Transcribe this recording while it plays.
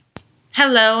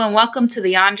Hello and welcome to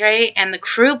the Andre and the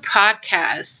Crew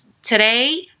podcast.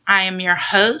 Today, I am your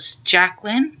host,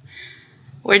 Jacqueline.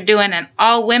 We're doing an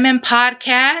all-women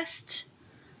podcast.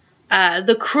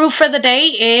 The crew for the day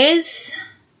is...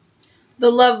 the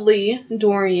lovely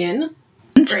Dorian.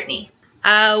 Brittany.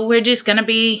 We're just going to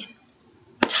be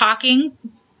talking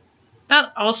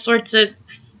about all sorts of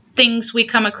things we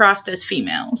come across as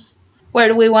females. Where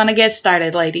do we want to get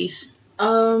started, ladies?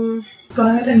 Go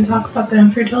ahead and talk about the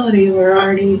infertility.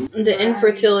 The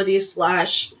infertility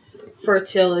 /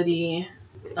 fertility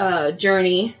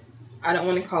journey. I don't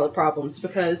want to call it problems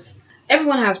because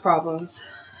everyone has problems.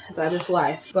 That is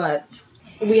life. But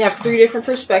we have 3 different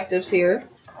perspectives here.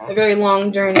 A very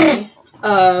long journey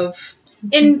of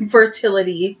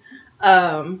infertility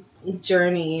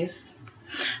journeys.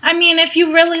 I mean, if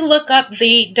you really look up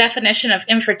the definition of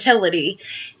infertility,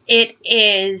 it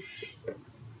is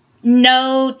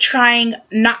no trying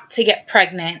not to get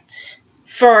pregnant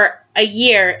for a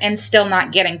year and still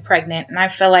not getting pregnant. And I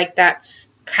feel like that's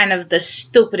kind of the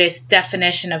stupidest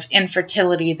definition of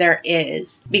infertility there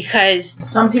is. Because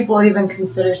some people even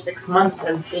consider 6 months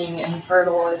as being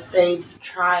infertile if they've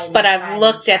tried. But I've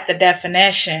looked at the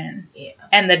definition. Yeah.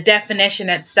 And the definition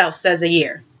itself says a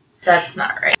year. That's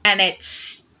not right. And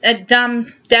it's a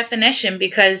dumb definition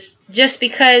because just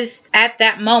because at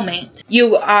that moment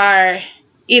you are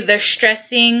either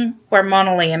stressing,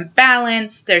 hormonally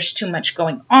imbalanced, there's too much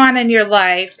going on in your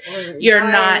life, you're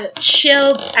not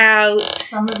chilled out.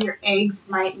 Some of your eggs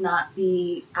might not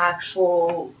be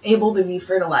able to be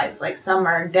fertilized. Like some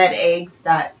are dead eggs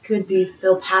that could be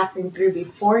still passing through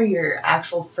before your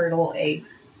actual fertile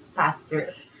eggs pass through.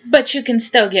 But you can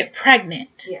still get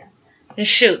pregnant. Yeah. And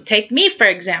shoot, take me for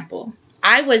example.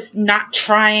 I was not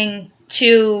trying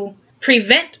to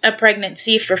prevent a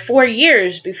pregnancy for 4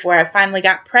 years before I finally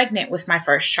got pregnant with my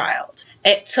first child.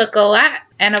 It took a lot.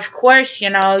 And of course,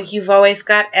 you've always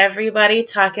got everybody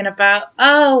talking about,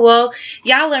 oh, well,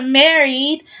 y'all are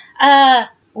married.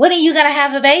 When are you going to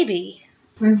have a baby?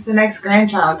 When's the next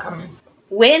grandchild coming?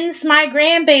 When's my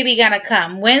grandbaby going to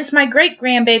come? When's my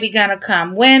great-grandbaby going to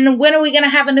come? When are we going to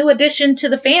have a new addition to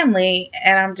the family?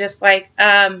 And I'm just like,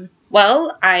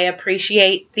 well, I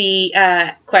appreciate the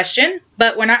question,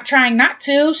 but we're not trying not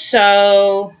to,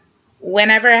 so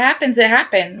whenever it happens, it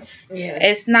happens. Yeah.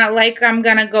 It's not like I'm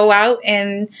going to go out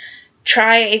and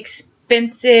try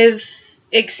expensive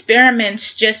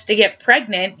experiments just to get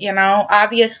pregnant,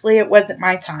 Obviously, it wasn't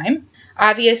my time.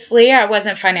 Obviously, I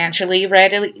wasn't financially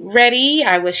ready.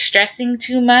 I was stressing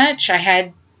too much. I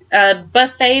had a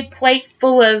buffet plate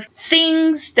full of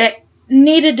things that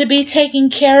needed to be taken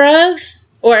care of.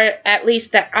 Or at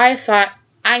least that I thought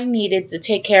I needed to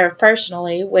take care of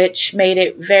personally, which made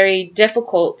it very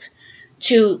difficult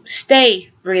to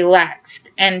stay relaxed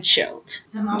and chilled.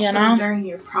 And also during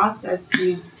your process,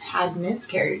 you've had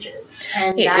miscarriages.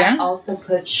 And that also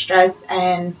puts stress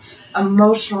and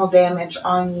emotional damage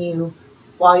on you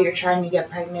while you're trying to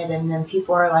get pregnant. And then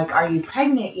people are like, are you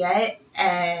pregnant yet?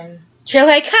 And you're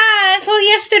like, hi, well,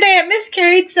 yesterday I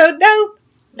miscarried, so dope.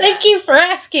 Thank you for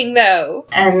asking, though.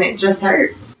 And it just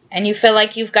hurts. And you feel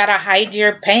like you've got to hide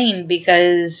your pain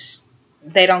because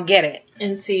they don't get it.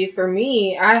 And see, for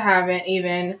me, I haven't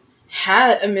even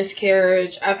had a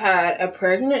miscarriage. I've had a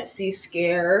pregnancy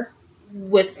scare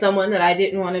with someone that I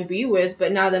didn't want to be with.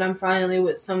 But now that I'm finally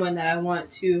with someone that I want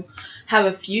to have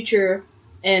a future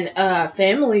and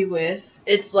family with,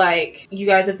 it's like, you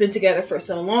guys have been together for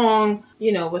so long.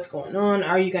 What's going on?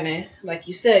 Are you going to, like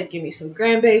you said, give me some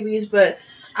grandbabies? But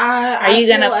are you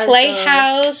going to play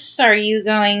house? Are you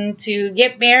going to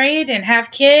get married and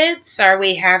have kids? Are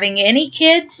we having any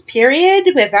kids,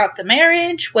 period, without the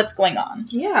marriage? What's going on?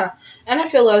 Yeah. And I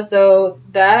feel as though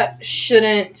that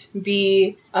shouldn't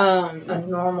be a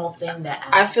normal thing to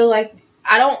ask.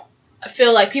 I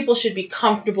feel like people should be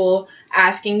comfortable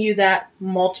asking you that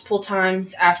multiple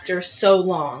times after so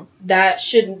long. That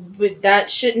shouldn't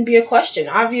be a question.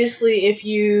 Obviously, if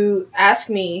you ask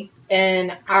me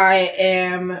and I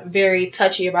am very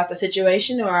touchy about the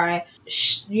situation, or I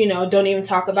don't even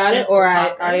talk about it, or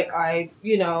I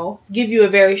give you a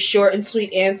very short and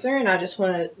sweet answer and I just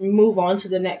want to move on to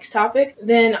the next topic,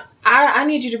 then I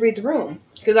need you to read the room.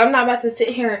 Because I'm not about to sit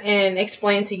here and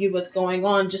explain to you what's going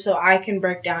on just so I can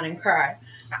break down and cry.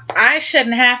 I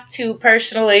shouldn't have to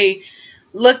personally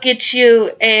look at you,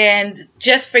 and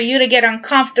just for you to get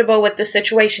uncomfortable with the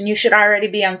situation, you should already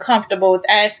be uncomfortable with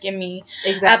asking me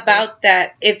about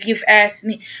that. If you've asked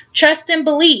me, trust and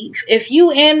believe. If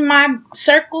you in my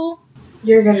circle,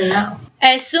 you're going to know.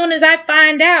 As soon as I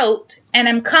find out and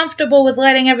I'm comfortable with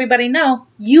letting everybody know,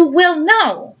 you will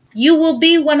know. You will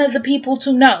be one of the people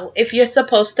to know if you're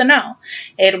supposed to know.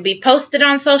 It'll be posted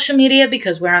on social media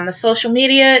because we're on the social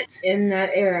media. In that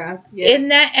era. Yes. In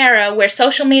that era where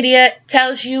social media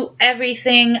tells you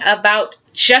everything about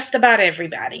just about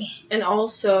everybody. And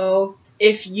also,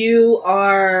 if you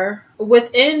are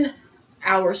within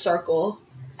our circle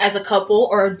as a couple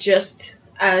or just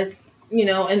as,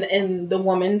 in the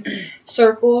woman's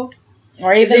circle,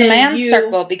 or even the man's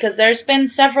circle, because there's been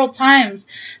several times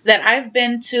that I've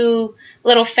been to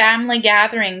little family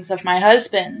gatherings of my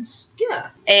husband's. Yeah.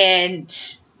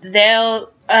 And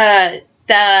they'll,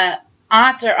 the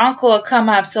aunt or uncle will come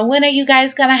up. So when are you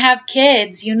guys going to have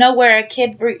kids? We're a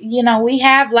kid, we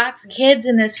have lots of kids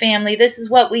in this family. This is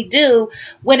what we do.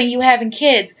 When are you having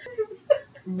kids?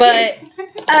 But,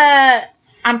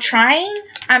 I'm trying.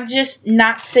 I'm just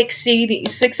not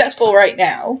successful right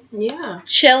now. Yeah.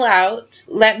 Chill out.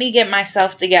 Let me get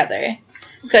myself together.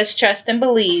 Because trust and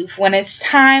believe, when it's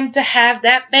time to have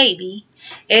that baby,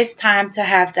 it's time to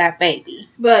have that baby.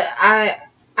 But I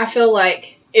feel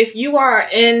like if you are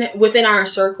within our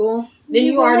circle, then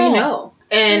you already know.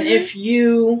 And if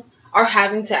you are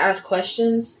having to ask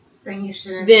questions, then you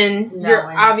shouldn't. Then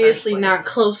you're obviously not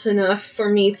close enough for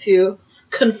me to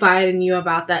confide in you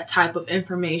about that type of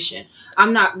information.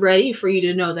 I'm not ready for you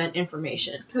to know that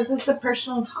information. Because it's a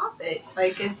personal topic.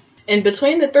 And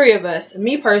between the three of us,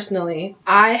 me personally,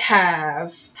 I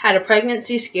have had a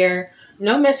pregnancy scare,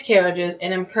 no miscarriages,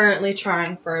 and I'm currently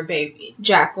trying for a baby.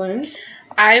 Jacqueline?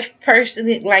 I've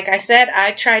personally, like I said,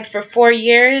 I tried for 4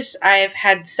 years. I've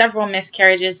had several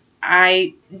miscarriages.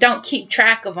 I don't keep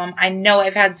track of them. I know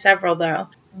I've had several, though.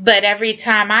 But every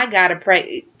time I got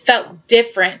felt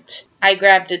different. I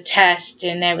grabbed a test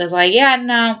and it was like, yeah,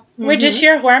 no, we're just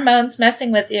your hormones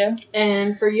messing with you.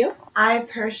 And for you? I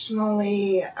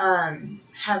personally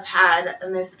have had a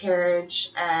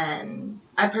miscarriage, and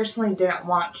I personally didn't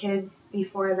want kids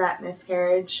before that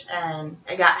miscarriage, and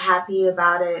I got happy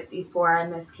about it before I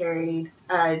miscarried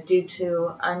due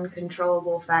to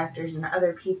uncontrollable factors and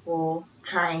other people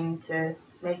trying to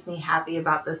make me happy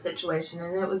about the situation.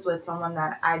 And it was with someone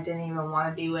that I didn't even want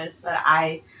to be with, but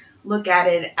I look at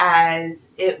it as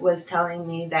it was telling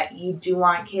me that you do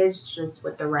want kids, just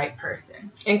with the right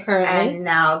person. And currently? And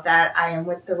now that I am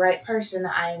with the right person,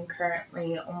 I am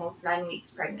currently almost 9 weeks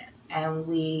pregnant. And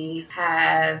we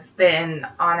have been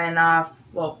on and off.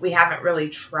 Well, we haven't really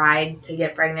tried to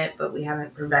get pregnant, but we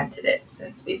haven't prevented it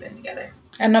since we've been together.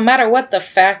 And no matter what the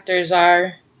factors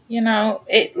are,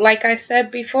 it, like I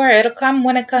said before, it'll come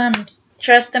when it comes.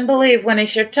 Trust and believe. When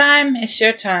it's your time, it's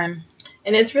your time.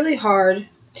 And it's really hard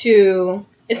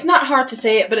it's not hard to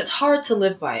say it, but it's hard to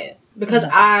live by it. Because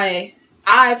I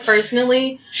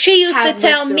personally, she used to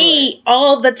tell me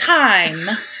all the time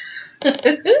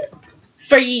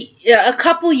for a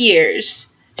couple years.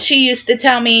 She used to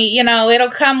tell me,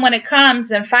 it'll come when it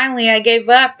comes. And finally I gave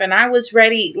up and I was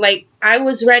ready. I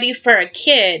was ready for a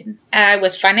kid. I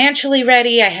was financially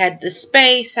ready. I had the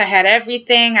space. I had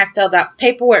everything. I filled out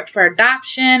paperwork for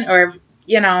adoption or,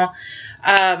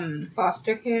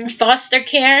 foster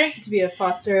care to be a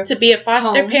foster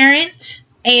parent.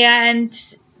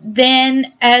 And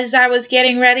then as I was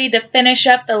getting ready to finish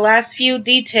up the last few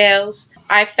details,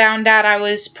 I found out I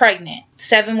was pregnant,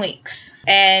 7 weeks.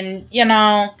 And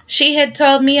she had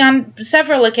told me on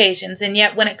several occasions, and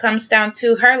yet when it comes down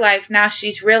to her life now,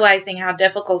 she's realizing how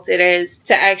difficult it is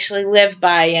to actually live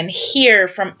by and hear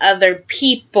from other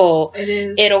people. It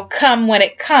is. It'll come when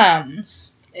it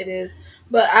comes. It is.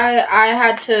 But I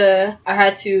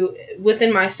had to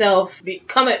within myself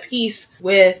come at peace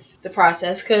with the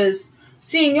process, because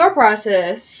seeing your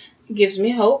process gives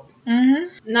me hope.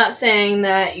 Mm-hmm. Not saying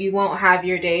that you won't have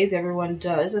your days. Everyone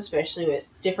does, especially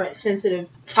with different sensitive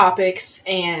topics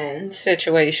and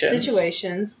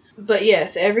situations. But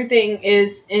yes, everything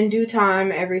is in due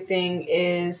time. Everything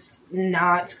is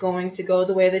not going to go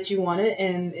the way that you want it,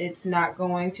 and it's not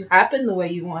going to happen the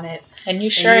way you want it. And you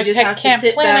just have to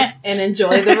sit back and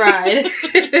enjoy the ride.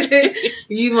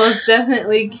 You most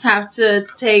definitely have to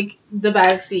take the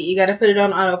back seat. You got to put it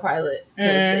on autopilot,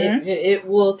 because it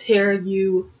will tear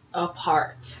you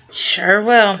apart. Sure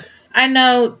will. I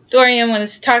know Dorian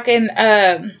was talking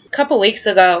a couple weeks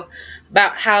ago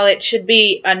about how it should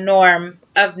be a norm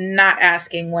of not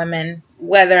asking women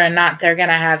whether or not they're going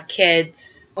to have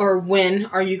kids. Or when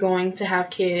are you going to have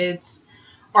kids?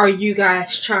 Are you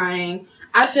guys trying?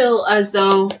 I feel as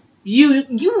though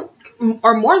you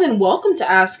are more than welcome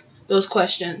to ask those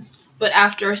questions. But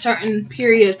after a certain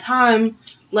period of time,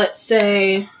 let's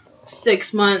say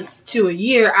 6 months to a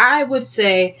year, I would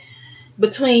say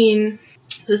between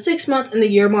the 6 month and the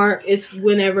year mark is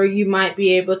whenever you might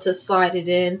be able to slide it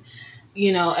in,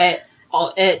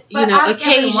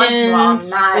 occasions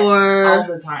or all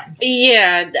the time.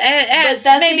 Yeah, but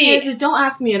that maybe is don't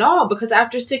ask me at all, because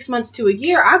after 6 months to a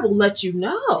year, I will let you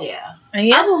know. Yeah.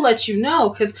 I will let you know,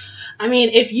 because I mean,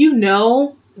 if you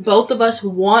know both of us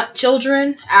want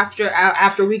children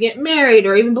after we get married,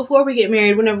 or even before we get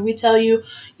married, whenever we tell you,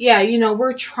 yeah,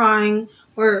 we're trying.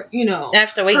 Or,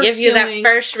 after we give you that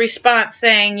first response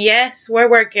saying, yes, we're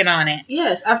working on it.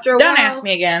 Yes, after a while. Don't ask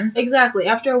me again. Exactly.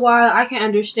 After a while, I can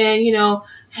understand,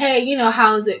 hey,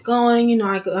 how's it going?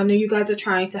 I know you guys are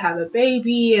trying to have a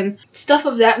baby and stuff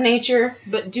of that nature.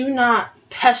 But do not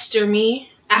pester me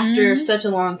after such a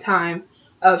long time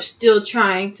of still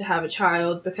trying to have a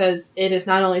child, because it is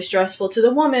not only stressful to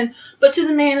the woman, but to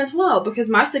the man as well. Because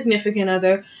my significant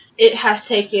other, it has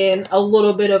taken a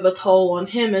little bit of a toll on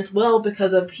him as well,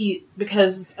 because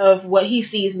of what he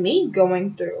sees me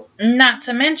going through. Not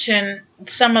to mention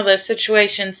some of the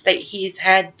situations that he's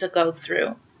had to go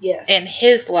through. Yes. In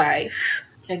his life.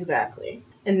 Exactly.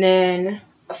 And then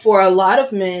for a lot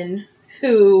of men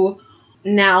who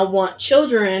now want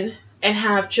children and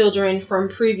have children from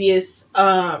previous,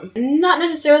 not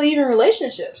necessarily even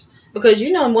relationships. Because,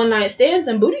 one night stands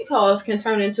and booty calls can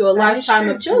turn into a lifetime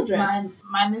of children.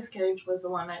 My miscarriage was a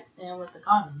one night stand with a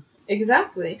condom.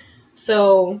 Exactly.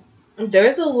 So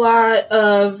there's a lot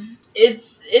of,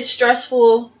 it's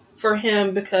stressful for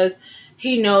him, because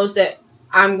he knows that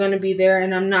I'm going to be there,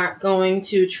 and I'm not going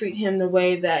to treat him the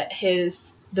way that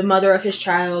the mother of his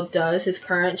child does, his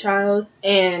current child.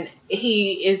 And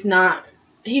he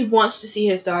wants to see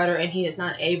his daughter, and he is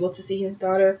not able to see his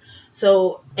daughter.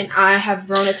 So, and I have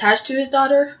grown attached to his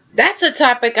daughter. That's a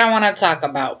topic I want to talk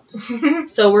about.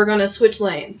 So we're going to switch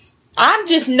lanes. I'm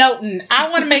just noting. I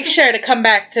want to make sure to come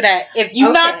back to that. If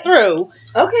you're not through,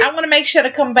 I want to make sure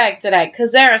to come back to that,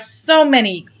 because there are so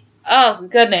many. Oh,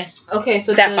 goodness. Okay,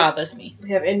 so that bothers me.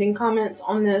 We have ending comments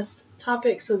on this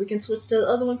topic, so we can switch to the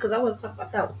other one, because I want to talk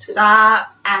about that one too.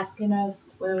 Stop asking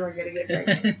us when we're going to get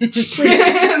pregnant.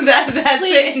 That's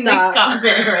Please stop.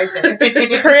 Comment right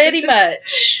there. Pretty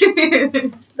much.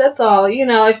 That's all.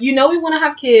 If we want to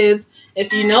have kids,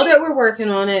 if you know that we're working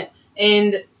on it,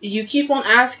 and you keep on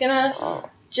asking us,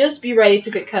 just be ready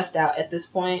to get cussed out at this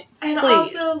point. And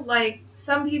please. Also,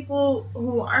 some people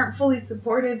who aren't fully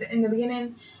supportive in the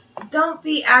beginning, don't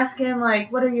be asking,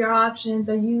 what are your options?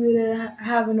 Are you going to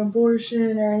have an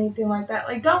abortion or anything like that?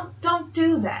 Don't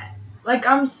do that.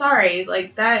 I'm sorry.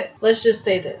 That. Let's just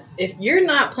say this. If you're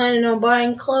not planning on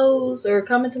buying clothes or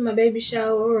coming to my baby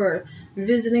shower or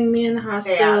visiting me in the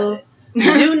hospital,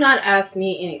 do not ask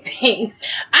me anything.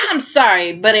 I'm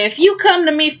sorry, but if you come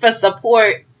to me for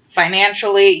support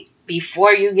financially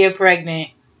before you get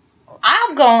pregnant,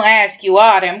 I'm going to ask you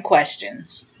all them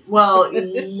questions. Well,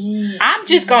 I'm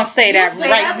just going to say that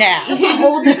right now. It's a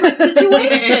whole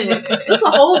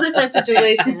different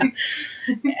situation.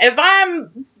 If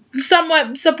I'm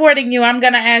somewhat supporting you, I'm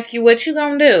going to ask you what you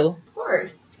going to do. Of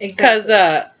course. Because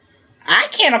I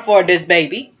can't afford this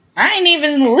baby. I ain't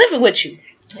even living with you.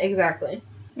 Exactly.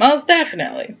 Most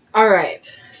definitely. All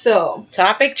right. So.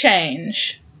 Topic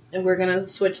change. And we're going to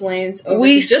switch lanes over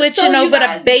switching over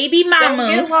to baby mamas.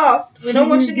 Don't get lost. We don't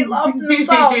want you to get lost in the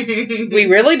sauce. We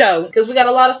really don't. Because we got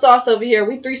a lot of sauce over here.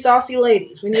 We 3 saucy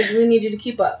ladies. We need you to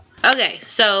keep up. Okay,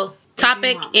 so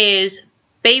topic is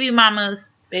baby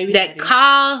mamas that daddies.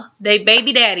 Call they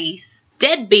baby daddies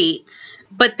deadbeats,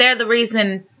 but they're the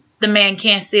reason the man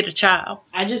can't see the child.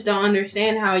 I just don't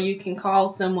understand how you can call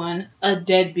someone a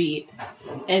deadbeat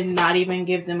and not even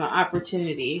give them an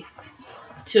opportunity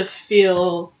to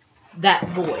feel that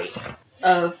void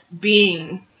of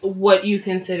being what you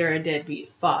consider a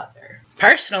deadbeat father.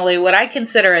 Personally, what I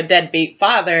consider a deadbeat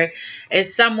father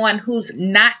is someone who's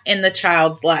not in the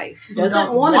child's life.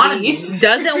 Doesn't want to be.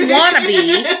 Doesn't want to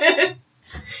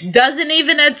be. Doesn't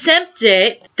even attempt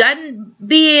it. Doesn't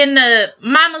be in the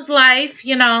mama's life,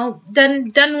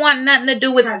 Doesn't want nothing to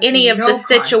do with any of the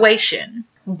situation.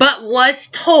 But was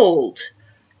told,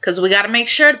 because we got to make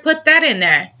sure to put that in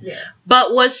there. Yeah.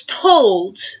 But was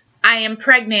told, I am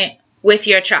pregnant with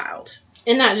your child.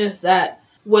 And not just that,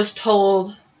 was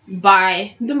told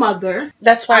by the mother.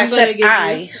 That's why I said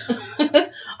I.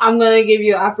 I'm going to give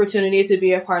you an opportunity to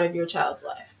be a part of your child's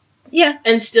life. Yeah.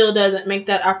 And still doesn't make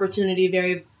that opportunity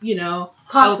very,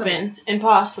 open and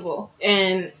possible.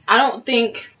 And I don't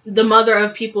think the mother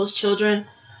of people's children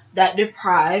that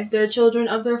deprive their children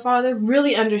of their father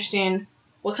really understand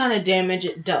what kind of damage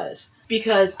it does.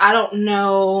 Because I don't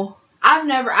know,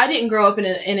 I didn't grow up in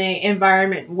an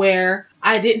environment where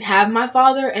I didn't have my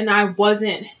father and I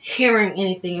wasn't hearing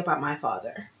anything about my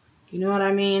father. You know what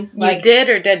I mean? You did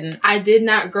or didn't? I did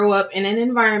not grow up in an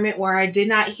environment where I did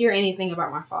not hear anything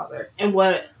about my father. And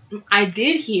what I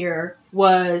did hear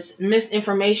was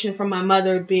misinformation from my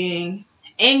mother being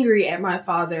angry at my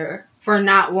father for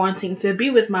not wanting to be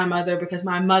with my mother because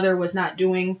my mother was not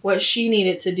doing what she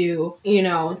needed to do,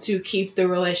 to keep the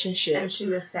relationship. And she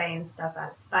was saying stuff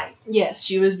out of spite. Yes,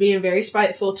 she was being very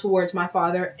spiteful towards my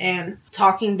father and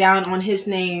talking down on his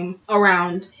name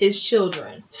around his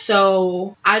children.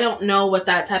 So I don't know what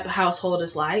that type of household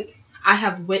is like. I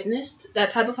have witnessed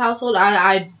that type of household.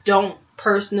 I don't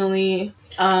personally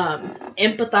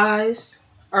sympathize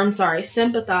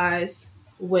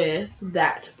with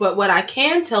that. But what I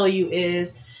can tell you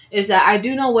is that I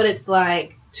do know what it's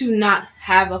like to not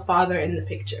have a father in the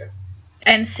picture.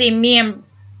 And see, me and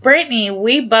Brittany,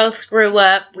 we both grew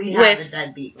up with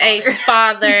a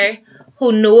father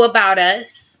who knew about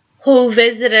us, who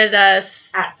visited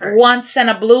us once in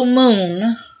a blue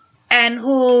moon, and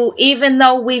who, even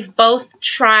though we've both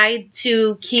tried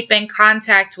to keep in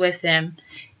contact with him,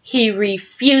 he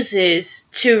refuses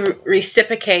to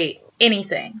reciprocate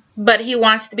anything. But he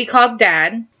wants to be called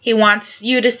Dad. He wants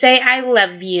you to say, I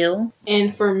love you.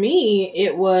 And for me,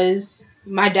 it was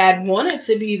my dad wanted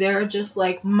to be there just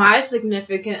like my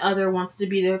significant other wants to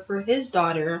be there for his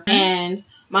daughter. And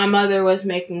my mother was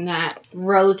making that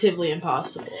relatively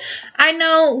impossible. I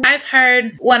know I've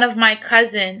heard one of my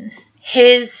cousins,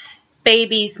 his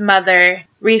baby's mother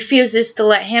refuses to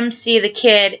let him see the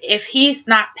kid if he's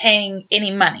not paying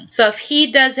any money. So if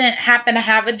he doesn't happen to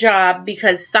have a job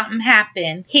because something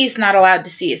happened, he's not allowed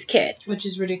to see his kid. Which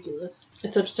is ridiculous.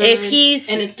 It's absurd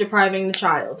and it's depriving the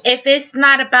child. If it's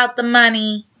not about the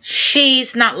money,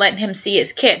 she's not letting him see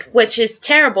his kid, which is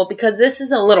terrible because this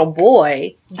is a little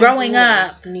boy growing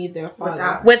up need their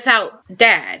father. Without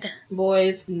dad.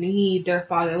 Boys need their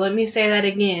father. Let me say that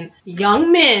again.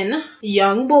 Young men,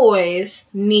 young boys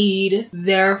need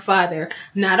their father.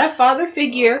 Not a father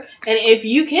figure. And if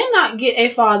you cannot get a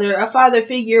father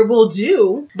figure will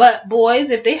do. But boys,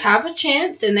 if they have a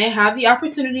chance and they have the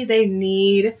opportunity, they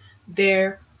need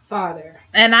their father.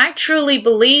 And I truly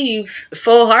believe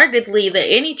full-heartedly that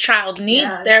any child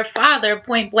needs their father,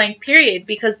 point blank, period,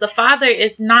 because the father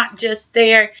is not just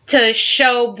there to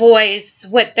show boys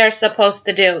what they're supposed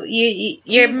to do.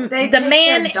 The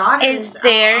man is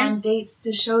there on dates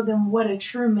to show them what a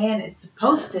true man is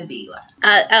supposed to be like.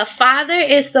 A father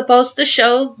is supposed to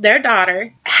show their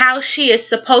daughter how she is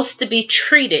supposed to be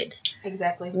treated.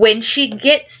 Exactly. When she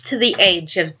gets to the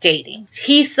age of dating,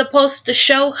 he's supposed to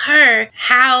show her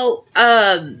how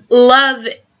love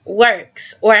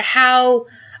works, or how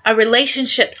a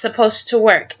relationship's supposed to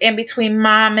work in between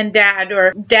mom and dad,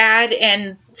 or dad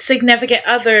and significant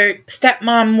other,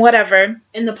 stepmom, whatever.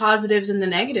 And the positives and the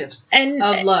negatives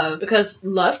of love. Because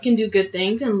love can do good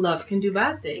things and love can do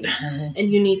bad things.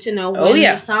 And you need to know when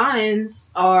the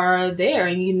signs are there.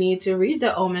 And you need to read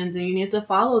the omens and you need to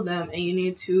follow them. And you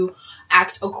need to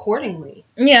act accordingly.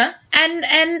 Yeah.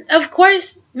 And of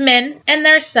course, men and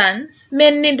their sons.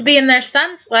 Men need to be in their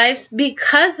sons' lives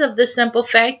because of the simple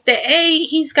fact that,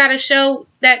 he's got to show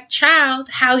that child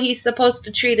how he's supposed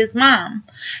to treat his mom,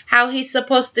 how he's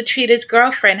supposed to treat his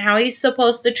girlfriend, how he's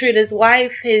supposed to treat his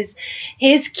wife, his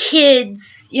kids.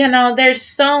 There's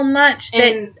so much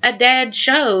that a dad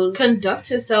shows. Conduct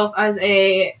himself as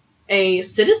a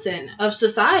citizen of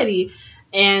society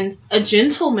and a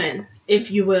gentleman, if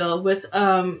you will, with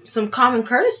some common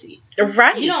courtesy.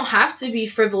 Right. You don't have to be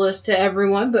frivolous to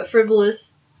everyone, but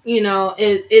frivolous,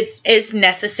 it's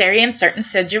necessary in certain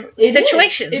situations.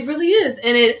 It really is.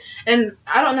 And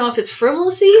I don't know if it's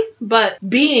frivolousy, but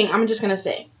I'm just going to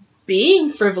say,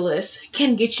 being frivolous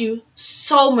can get you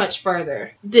so much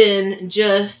further than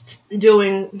just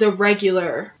doing the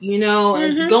regular,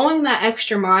 and going that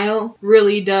extra mile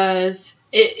really does.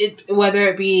 It whether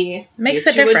it be makes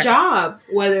get a you difference. A job,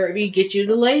 whether it be get you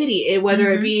the lady,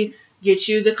 whether it be get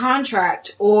you the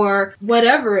contract, or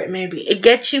whatever it may be. It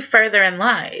gets you further in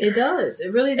life. It does.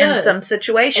 It really does. In some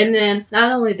situations. And then,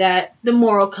 not only that, the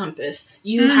moral compass.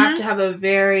 You have to have a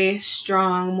very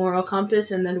strong moral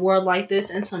compass in the world like this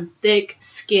and some thick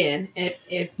skin.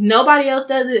 If nobody else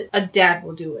does it, a dad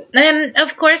will do it. And,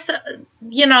 of course,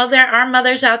 there are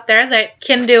mothers out there that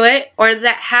can do it or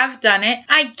that have done it.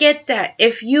 I get that.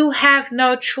 If you have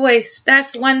no choice,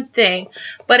 that's one thing.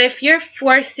 But if you're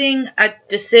forcing a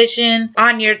decision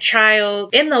on your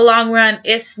child, in the long run,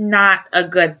 it's not a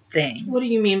good thing. What do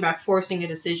you mean by forcing a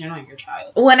decision on your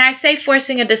child? When I say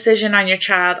forcing a decision on your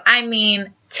child, I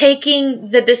mean taking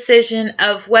the decision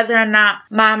of whether or not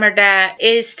mom or dad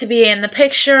is to be in the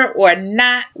picture or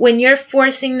not, when you're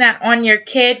forcing that on your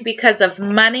kid because of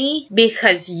money,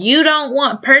 because you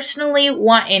don't personally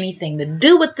want anything to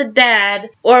do with the dad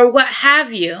or what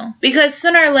have you, because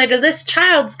sooner or later this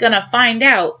child's gonna find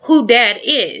out who dad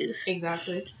is.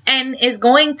 Exactly. And is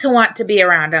going to want to be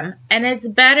around him. And it's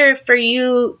better for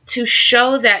you to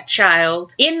show that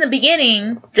child in the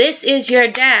beginning, this is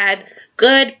your dad,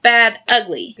 good, bad,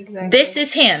 ugly. Exactly. This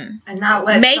is him. And not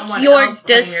let make your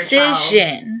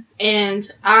decision.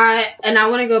 And I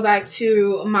want to go back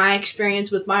to my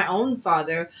experience with my own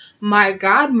father. My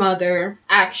godmother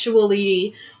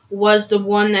actually was the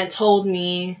one that told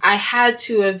me, I had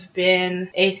to have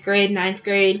been 8th grade, 9th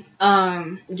grade.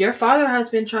 Your father has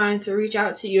been trying to reach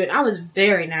out to you. And I was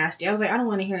very nasty. I was like, I don't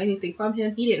want to hear anything from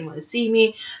him. He didn't want to see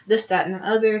me, this, that, and the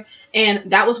other.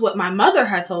 And that was what my mother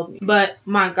had told me. But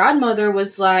my godmother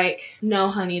was like, no,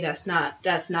 honey, that's not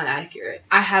accurate.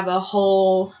 I have a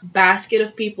whole basket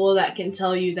of people that can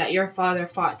tell you that your father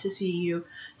fought to see you.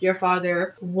 Your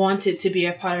father wanted to be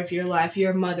a part of your life.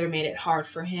 Your mother made it hard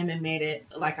for him and made it,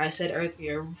 like I said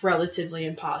earlier, relatively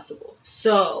impossible.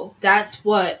 So that's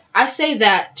what I say,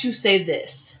 that to say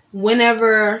this.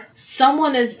 Whenever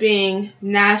someone is being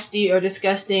nasty or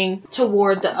disgusting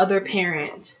toward the other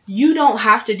parent, you don't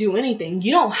have to do anything.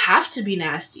 You don't have to be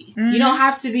nasty. Mm-hmm. You don't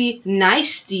have to be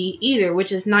nicey either,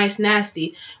 which is nice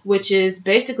nasty, which is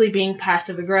basically being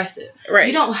passive aggressive. Right.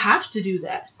 You don't have to do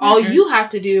that. Mm-hmm. All you have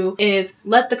to do is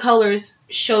let the colors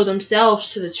show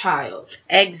themselves to the child.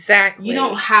 Exactly. You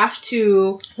don't have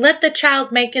to let the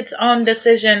child make its own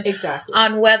decision. Exactly.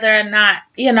 On whether or not,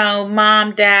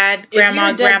 mom, dad,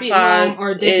 grandma, grandpa mom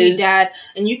or deadbeat dad,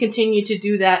 and you continue to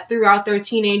do that throughout their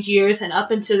teenage years and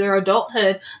up into their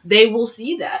adulthood, they will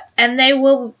see that. And they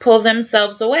will pull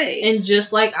themselves away. And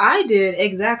just like I did,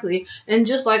 exactly. And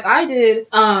just like I did,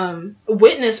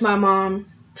 witness my mom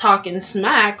talking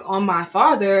smack on my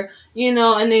father,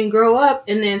 and then grow up,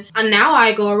 and then now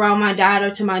I go around my dad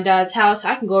or to my dad's house.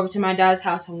 I can go over to my dad's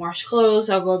house and wash clothes.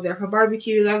 I'll go over there for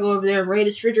barbecues. I'll go over there and raid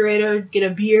his refrigerator, get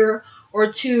a beer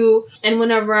or two. And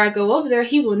whenever I go over there,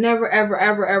 he will never, ever,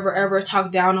 ever, ever, ever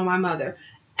talk down on my mother.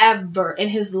 Ever in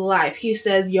his life. He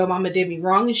says, yo, mama did me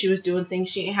wrong and she was doing things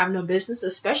she didn't have no business,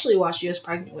 especially while she was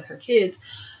pregnant with her kids.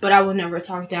 But I will never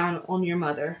talk down on your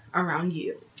mother around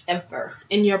you. Ever.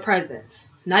 In your presence.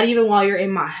 Not even while you're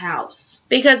in my house.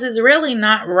 Because it's really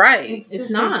not right.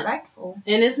 It's not. Disrespectful.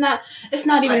 And it's not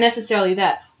even necessarily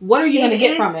that. What are you going to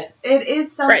get from it? It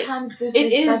is sometimes disrespectful.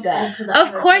 It is that.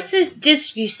 Of course it's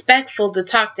disrespectful to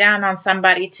talk down on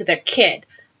somebody to their kid.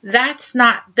 That's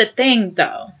not the thing,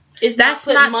 though. That's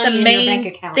not the main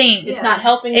thing. It's not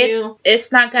helping you.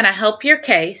 It's not going to help your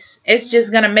case. It's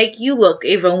just going to make you look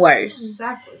even worse.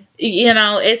 Exactly.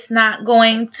 It's not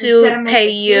going to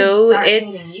pay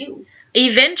you.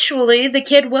 Eventually, the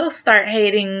kid will start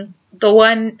hating the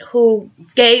one who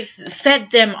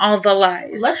fed them all the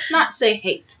lies. Let's not say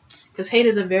hate, because hate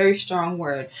is a very strong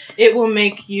word. It will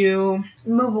make you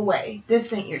move away,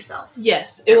 distance yourself.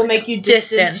 Yes, it will make you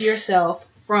distance yourself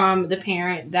from the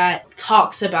parent that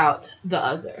talks about the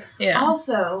other. Yeah.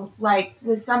 Also, like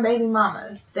with some baby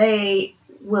mamas, they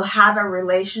will have a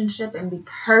relationship and be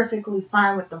perfectly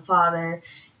fine with the father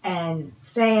and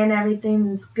saying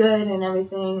everything's good and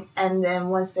everything, and then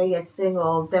once they get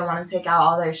single, they want to take out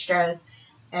all their stress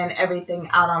and everything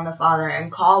out on the father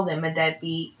and call them a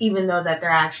deadbeat, even though that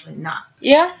they're actually not.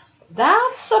 Yeah.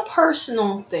 That's a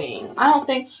personal thing. I don't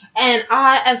think, and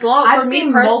I've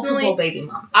seen multiple baby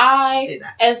moms do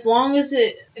that. As long as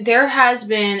there has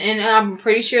been, and I'm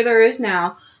pretty sure there is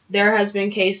now, there has been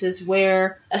cases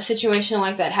where a situation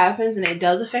like that happens and it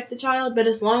does affect the child, but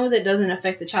as long as it doesn't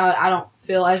affect the child, I don't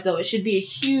feel as though it should be a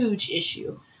huge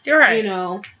issue. You're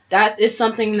right. That is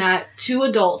something that two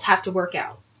adults have to work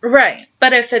out. Right.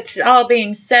 But if it's all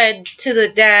being said to the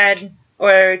dad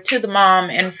or to the mom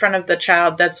in front of the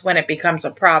child, that's when it becomes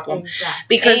a problem. Exactly.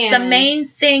 Because the main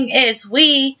thing is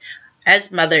we,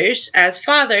 as mothers, as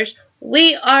fathers,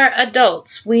 we are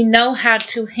adults. We know how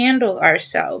to handle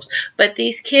ourselves. But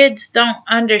these kids don't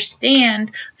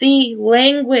understand the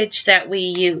language that we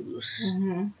use.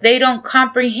 Mm-hmm. They don't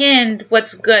comprehend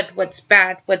what's good, what's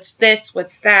bad, what's this,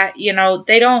 what's that.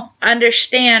 They don't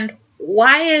understand,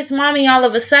 why is mommy all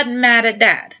of a sudden mad at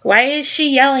dad? Why is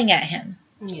she yelling at him?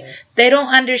 Yes. They don't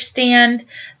understand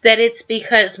that it's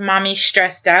because mommy's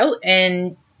stressed out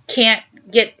and can't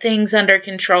get things under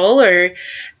control, or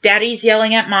daddy's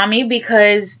yelling at mommy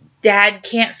because dad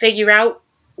can't figure out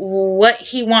what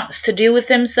he wants to do with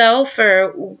himself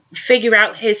or figure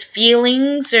out his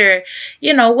feelings or,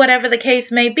 whatever the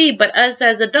case may be. But us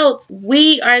as adults,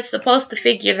 we are supposed to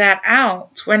figure that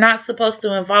out. We're not supposed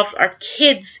to involve our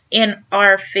kids in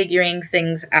our figuring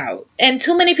things out. And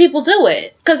too many people do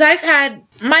it. Because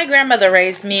my grandmother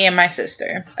raised me and my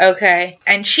sister, okay?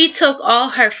 And she took all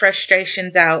her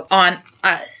frustrations out on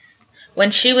us.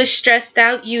 When she was stressed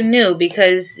out, you knew,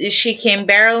 because she came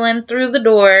barreling through the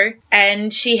door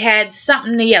and she had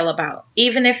something to yell about.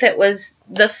 Even if it was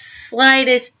the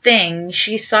slightest thing,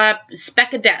 she saw a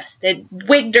speck of dust. It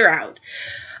wigged her out.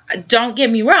 Don't get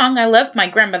me wrong, I loved my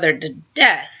grandmother to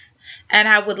death. And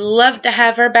I would love to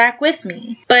have her back with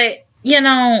me. But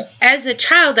as a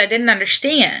child, I didn't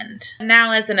understand.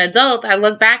 Now, as an adult, I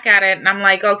look back at it and I'm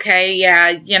like, okay,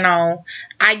 yeah,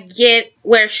 I get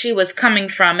where she was coming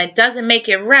from. It doesn't make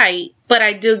it right, but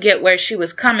I do get where she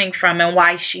was coming from and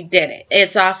why she did it.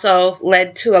 It's also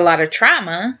led to a lot of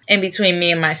trauma in between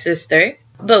me and my sister.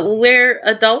 But we're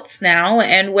adults now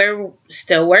and we're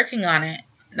still working on it.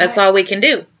 That's all we can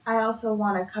do. I also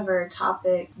want to cover a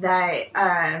topic that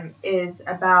is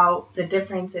about the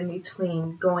difference in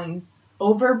between going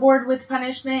overboard with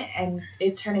punishment and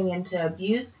it turning into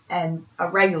abuse and a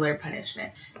regular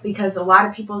punishment. Because a lot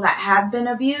of people that have been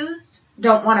abused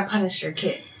don't want to punish their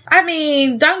kids. I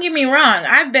mean, don't get me wrong.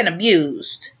 I've been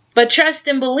abused. But trust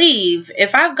and believe,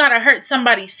 if I've got to hurt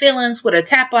somebody's feelings with a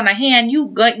tap on the hand, you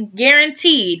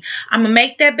guaranteed I'm going to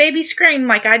make that baby scream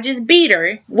like I just beat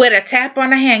her with a tap on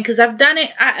the hand. Because I've done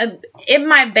it in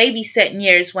my babysitting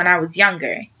years when I was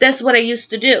younger. That's what I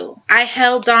used to do. I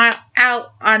held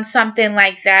out on something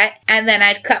like that, and then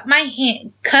I'd cup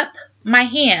my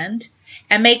hand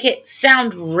and make it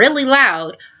sound really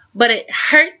loud. But it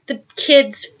hurt the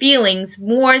kid's feelings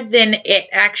more than it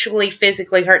actually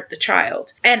physically hurt the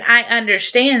child. And I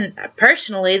understand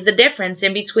personally the difference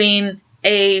in between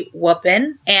a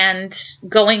whooping and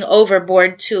going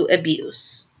overboard to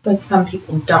abuse. But some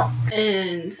people don't.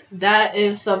 And that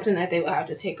is something that they will have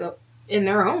to take up in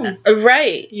their own.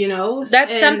 Right.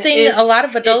 That's something a lot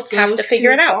of adults have to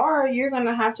figure it out. You're going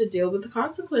to have to deal with the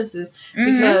consequences.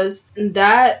 Mm-hmm. Because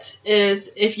that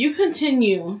is, if you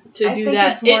continue to do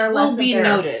that, it will be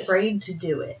noticed. Afraid to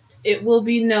do it. It will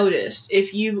be noticed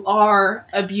if you are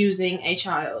abusing a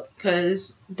child.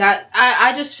 Because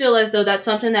I just feel as though that's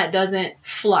something that doesn't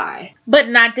fly. But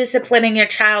not disciplining your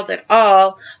child at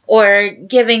all, or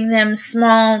giving them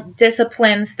small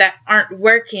disciplines that aren't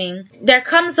working. There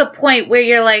comes a point where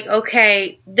you're like,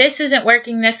 okay, this isn't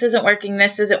working, this isn't working,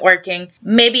 this isn't working.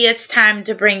 Maybe it's time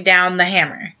to bring down the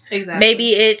hammer. Exactly.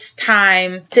 Maybe it's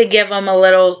time to give them a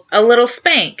little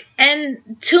spank.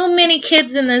 And too many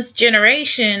kids in this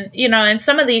generation, in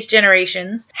some of these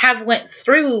generations, have went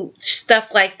through stuff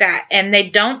like that, and they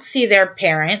don't see their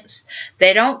parents.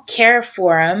 They don't care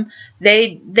for them.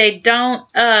 They don't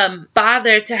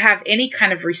bother to have any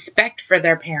kind of respect for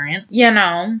their parent,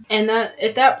 And that,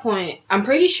 at that point, I'm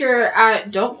pretty sure,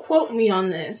 don't quote me on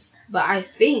this, but I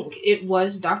think it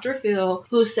was Dr. Phil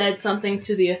who said something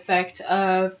to the effect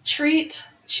of treat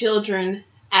children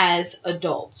as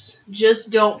adults. Just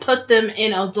don't put them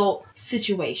in adult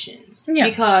situations. Yeah.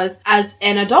 Because as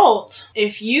an adult,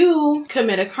 if you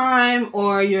commit a crime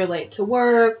or you're late to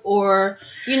work or,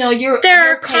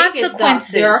 there are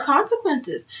consequences. There are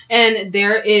consequences. And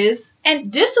there is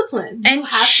discipline. And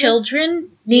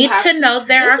children need to know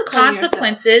there are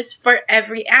consequences for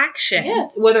every action.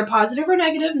 Yes, whether positive or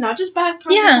negative, not just bad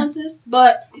consequences,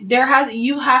 but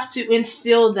you have to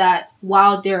instill that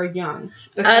while they're young.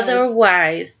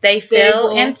 Otherwise, they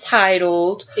feel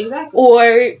entitled. Exactly.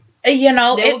 Or,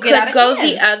 it could go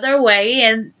the other way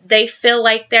and they feel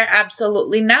like they're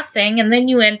absolutely nothing, and then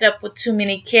you end up with too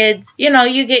many kids. You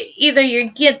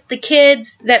get the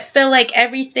kids that feel like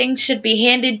everything should be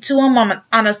handed to them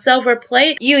on a silver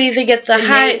plate. You either get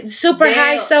the super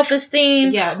high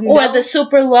self-esteem or the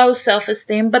super low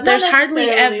self-esteem, but there's hardly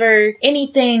ever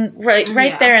anything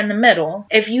right there in the middle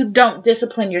if you don't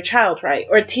discipline your child right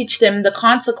or teach them the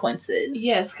consequences.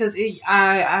 Yes, because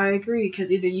I agree,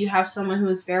 because either you have someone who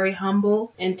is very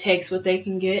humble and takes what they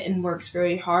can get and works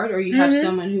very hard, or you have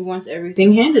someone who wants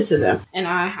everything handed to them. And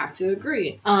I have to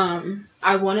agree.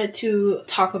 I wanted to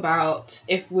talk about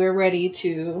if we're ready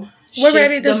to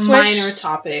switch minor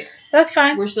topic. That's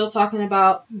fine. We're still talking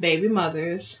about baby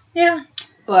mothers. Yeah.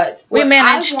 But we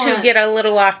managed to get a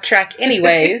little off track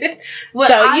anyways.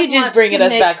 So you just bringing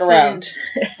us back around.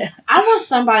 I want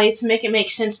somebody to make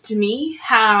sense to me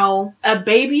how a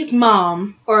baby's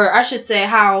mom, or I should say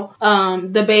how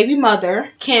the baby mother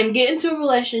can get into a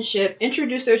relationship,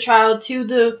 introduce their child to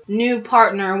the new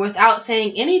partner without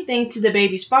saying anything to the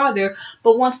baby's father.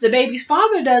 But once the baby's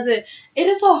father does it, it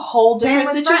is a whole different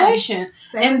situation.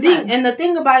 And the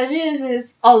thing about it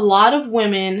is a lot of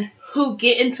women who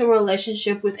get into a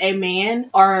relationship with a man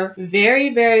are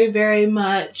very, very, very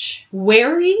much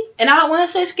wary, and I don't want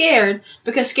to say scared,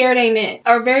 because scared ain't it,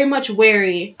 are very much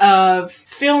wary of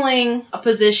filling a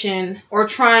position or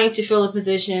trying to fill a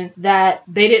position that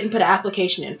they didn't put an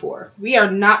application in for. We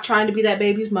are not trying to be that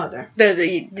baby's mother.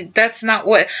 That's not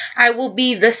what... I will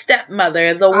be the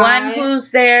stepmother, the one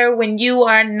who's there when you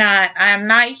are not. I'm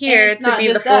not here to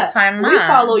be the full-time mom. We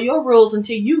follow your rules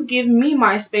until you give me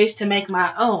my space to make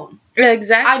my own.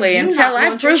 Exactly, until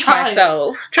I prove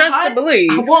myself. Trust and believe.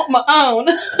 I want my own.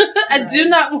 I do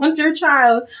not want your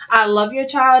child. I love your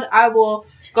child. I will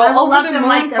go over the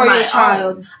moon for your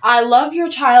child. I love your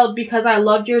child because I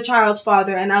love your child's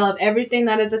father, and I love everything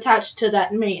that is attached to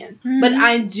that man. Mm-hmm. But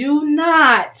I do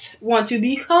not want to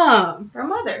become her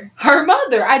mother. Her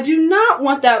mother. I do not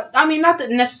want that. I mean, not that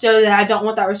necessarily that I don't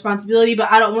want that responsibility, but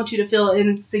I don't want you to feel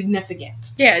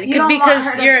insignificant. Yeah,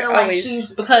 because you're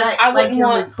always I wouldn't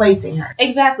want replacing her.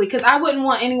 Exactly, because I wouldn't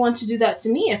want anyone to do that to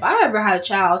me if I ever had a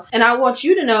child, and I want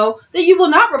you to know that you will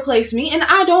not replace me, and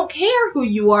I don't care who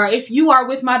you are. If you are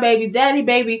with my baby daddy,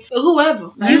 baby,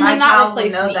 whoever, you will not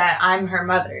replace me. Know that I'm her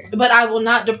mother. But I will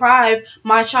not deprive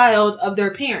my child of their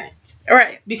parent.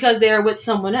 Right. Because they're with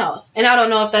someone else. And I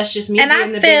don't know if that's just me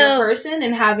being the bigger person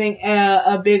and having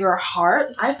a bigger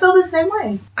heart. I feel the same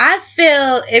way. I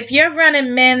feel if you're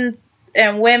running men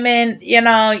and women, you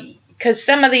know, because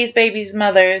some of these babies'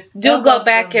 mothers do go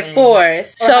back and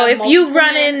forth. So if you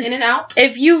running in and out,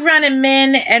 if you running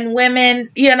men and women,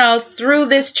 you know, through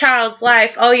this child's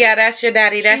life, oh yeah, that's your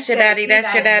daddy, that's your daddy,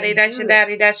 that's your daddy, that's your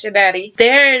daddy, that's your daddy.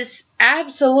 There's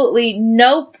absolutely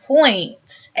no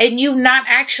point in you not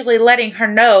actually letting her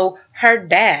know her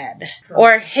dad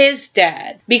or his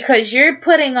dad, because you're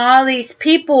putting all these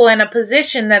people in a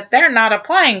position that they're not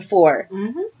applying for.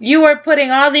 Mm-hmm. You are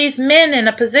putting all these men in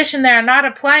a position they're not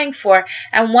applying for,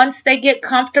 and once they get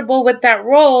comfortable with that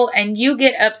role and you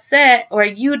get upset or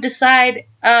you decide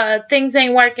things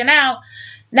ain't working out,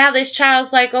 now this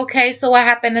child's like, okay, so what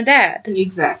happened to dad?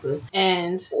 Exactly.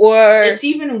 Or it's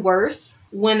even worse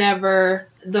whenever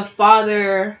the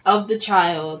father of the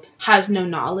child has no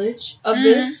knowledge of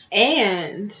this,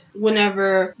 and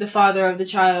whenever the father of the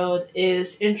child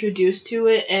is introduced to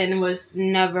it and was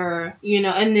never, you know,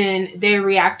 and then they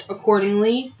react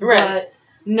accordingly, but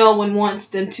no one wants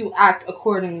them to act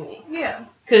accordingly. Yeah.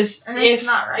 Because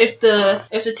if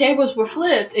the tables were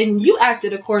flipped and you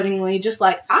acted accordingly, just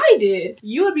like I did,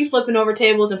 you would be flipping over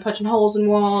tables and punching holes in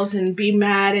walls and be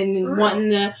mad and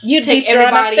wanting to take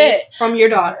everybody from your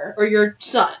daughter or your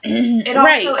son. It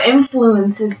also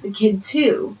influences the kid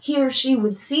too. He or she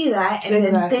would see that and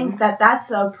then think that that's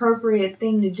the appropriate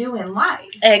thing to do in life.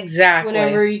 Exactly.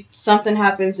 Whenever something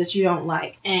happens that you don't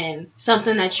like and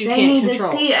something that you can't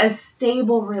control. They need to see a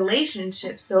stable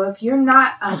relationship. So if you're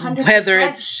not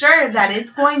 100% sure that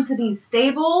it's going to be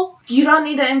stable, you don't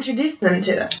need to introduce them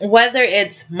to it. Whether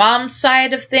it's mom's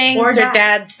side of things or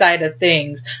dad's side of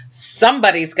things,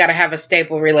 somebody's got to have a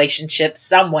stable relationship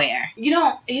somewhere. You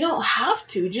don't have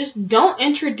to. Just don't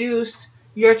introduce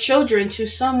your children to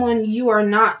someone you are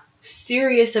not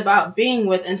serious about being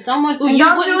with, and someone who you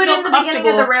wouldn't feel comfortable. Don't do it in the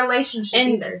beginning of the relationship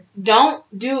either.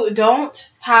 Don't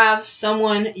have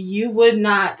someone you would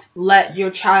not let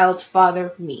your child's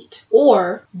father meet,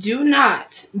 or do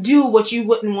not do what you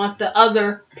wouldn't want the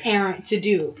other parent to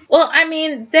do. Well, I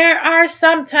mean, there are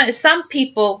some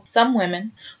people, some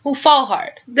women who fall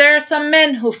hard. There are some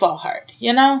men who fall hard.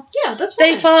 You know? Yeah, that's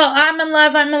fine. They fall. I'm in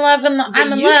love,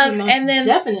 and then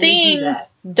things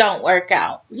don't work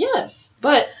out. Yes,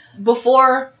 but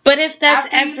if that's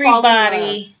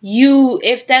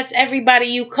everybody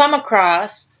you come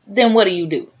across, then what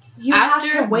do? You have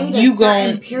to wait a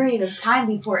certain period of time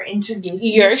before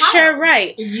introducing. You're sure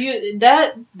right.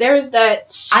 There's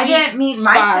that. I didn't meet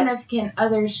my significant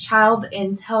other's child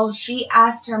until she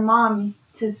asked her mom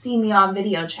to see me on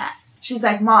video chat. She's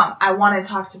like, "Mom, I want to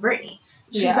talk to Brittany."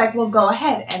 She's like, "Well, go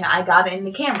ahead," and I got in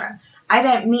the camera. I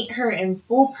didn't meet her in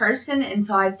full person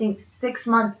until I think 6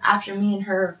 months after me and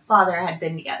her father had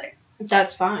been together.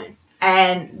 That's fine.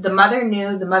 And the mother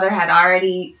knew. The mother had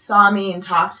already saw me and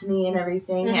talked to me and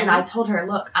everything. Mm-hmm. And I told her,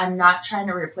 look, I'm not trying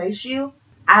to replace you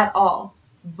at all.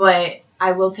 But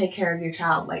I will take care of your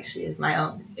child like she is my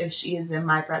own if she is in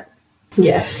my presence.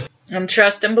 Yes. And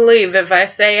trust and believe, if I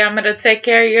say I'm going to take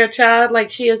care of your child like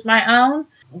she is my own,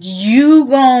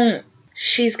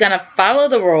 she's going to follow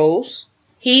the rules.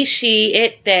 He, she,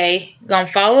 it, they going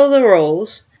to follow the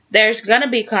rules. There's going to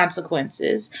be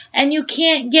consequences. And you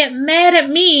can't get mad at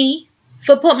me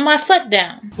for putting my foot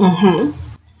down. Mm-hmm.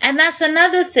 And that's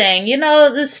another thing.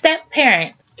 The step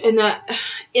parent. In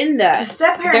that,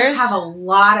 step parents have a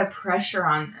lot of pressure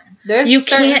on them. You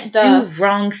can't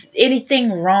do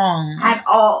anything wrong at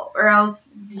all, or else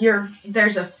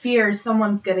there's a fear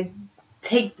someone's gonna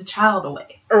take the child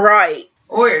away, right?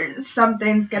 Or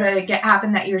something's gonna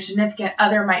happen that your significant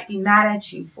other might be mad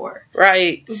at you for,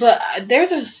 right? But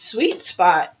there's a sweet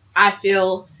spot, I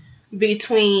feel,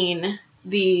 between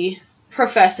the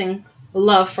professing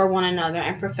love for one another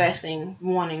and professing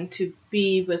wanting to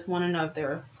be with one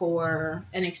another for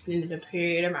an extended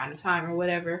period amount of time or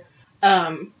whatever,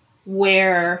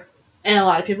 where, and a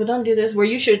lot of people don't do this, where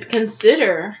you should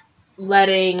consider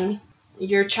letting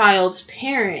your child's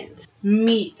parent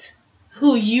meet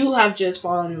who you have just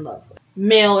fallen in love with,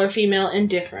 male or female,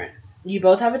 indifferent. You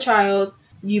both have a child,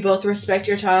 you both respect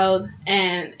your child,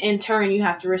 and in turn you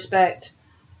have to respect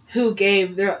who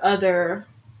gave their other,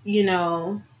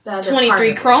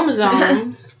 23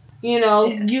 chromosomes.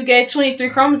 You gave 23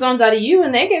 chromosomes out of you,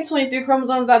 and they gave 23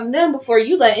 chromosomes out of them before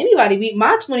you let anybody beat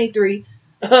my 23.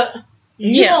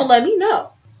 You won't let me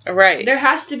know. Right. There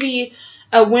has to be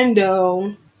a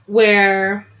window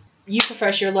where you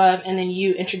profess your love and then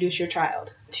you introduce your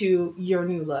child to your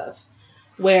new love,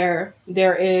 where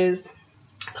there is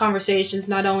conversations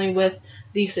not only with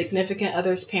the significant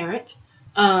other's parent,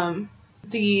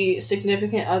 the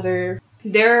significant other.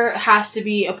 There has to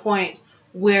be a point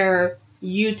where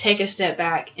you take a step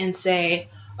back and say,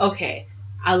 okay,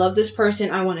 I love this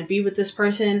person. I want to be with this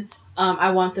person.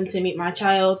 I want them to meet my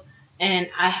child. And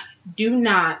I do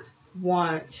not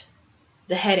want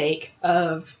the headache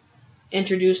of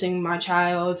introducing my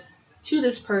child to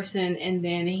this person and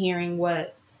then hearing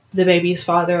what the baby's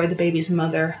father or the baby's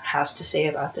mother has to say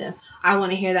about them. I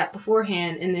want to hear that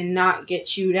beforehand and then not get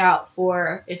chewed out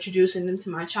for introducing them to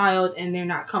my child and they're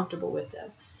not comfortable with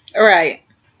them. Right.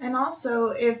 And also,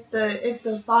 if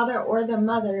the father or the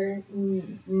mother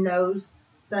knows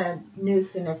the new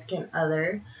significant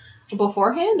other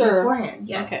beforehand,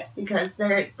 yes, okay. Because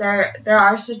there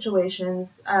are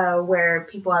situations where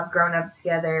people have grown up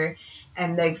together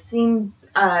and they've seen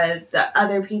the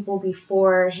other people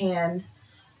beforehand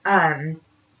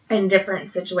in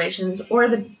different situations, or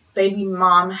the baby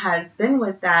mom has been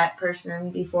with that person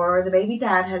before, or the baby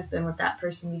dad has been with that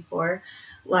person before.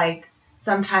 Like,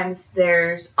 sometimes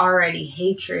there's already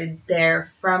hatred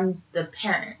there from the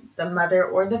parent, the mother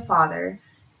or the father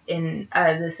in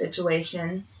the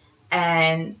situation.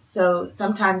 And so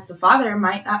sometimes the father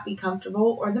might not be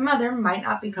comfortable or the mother might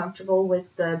not be comfortable with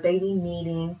the baby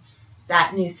meeting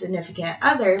that new significant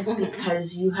other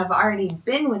because you have already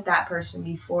been with that person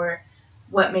before.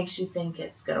 What makes you think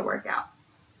it's going to work out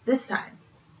this time?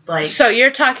 So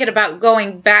you're talking about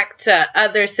going back to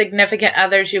other significant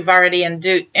others you've already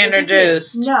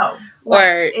introduced? No. Or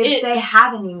if they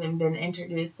haven't even been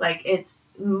introduced, like, it's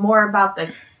more about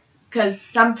because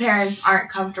some parents aren't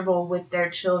comfortable with their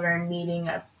children meeting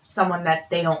someone that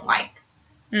they don't like.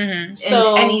 Mm-hmm.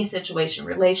 In any situation,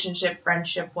 relationship,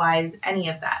 friendship-wise, any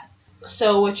of that.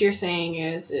 So what you're saying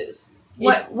is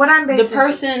what I'm basically... The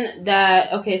person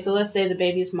that... Okay, so let's say the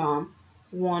baby's mom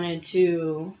wanted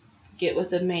to get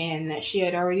with a man that she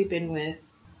had already been with.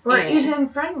 Or even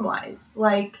friend-wise.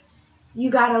 Like, you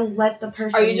gotta let the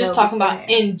person know. Are you just talking about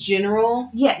in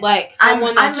general? Yes. Like,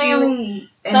 someone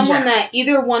that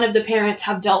either one of the parents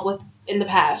have dealt with in the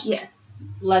past. Yes.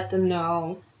 Let them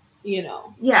know,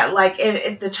 Yeah, like,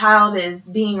 if the child is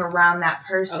being around that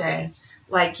person,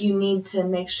 like, you need to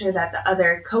make sure that the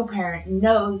other co-parent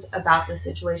knows about the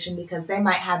situation because they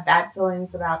might have bad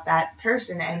feelings about that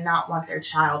person and not want their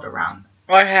child around them.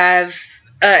 Or have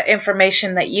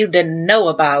information that you didn't know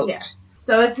about. Yeah.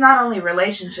 So it's not only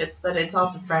relationships, but it's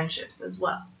also friendships as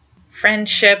well.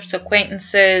 Friendships,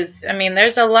 acquaintances. I mean,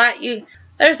 there's a lot you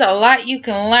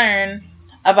can learn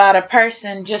about a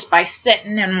person just by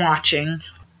sitting and watching.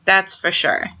 That's for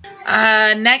sure.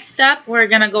 Next up, we're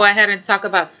going to go ahead and talk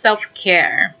about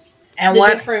self-care. And the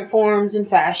different forms and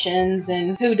fashions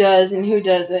and who does and who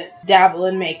doesn't dabble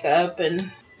in makeup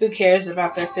and who cares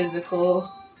about their physical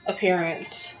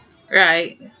appearance.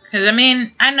 Right. Because, I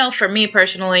mean, I know for me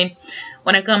personally,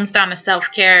 when it comes down to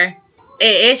self-care,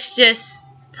 it's just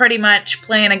pretty much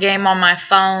playing a game on my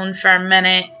phone for a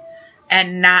minute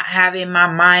and not having my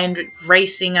mind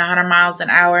racing 100 miles an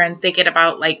hour and thinking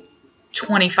about, like,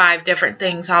 25 different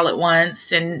things all at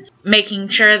once, and making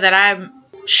sure that I'm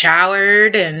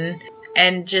showered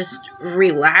and just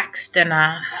relaxed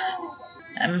enough.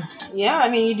 Yeah, I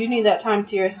mean, you do need that time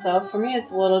to yourself. For me,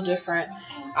 it's a little different.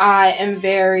 I am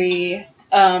very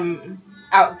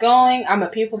outgoing. I'm a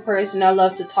people person. I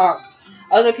love to talk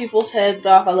other people's heads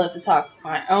off. I love to talk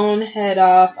my own head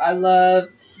off. I love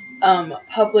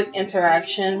public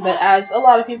interaction. But as a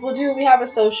lot of people do, we have a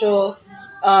social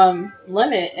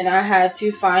limit, and I had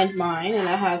to find mine, and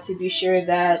I had to be sure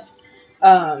that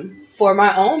for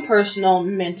my own personal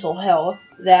mental health,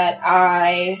 that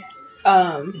I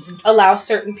allow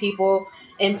certain people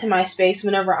into my space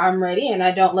whenever I'm ready, and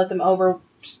I don't let them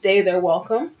overstay their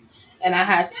welcome. And I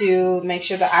had to make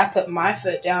sure that I put my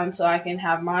foot down so I can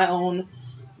have my own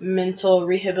mental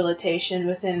rehabilitation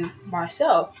within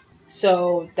myself.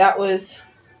 So that was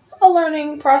a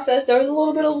learning process. There was a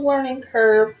little bit of a learning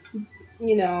curve,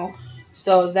 you know.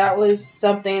 So that was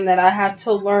something that I had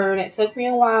to learn. It took me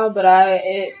a while, but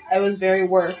it was very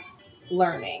worth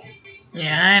learning.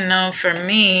 Yeah, I know. For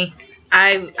me,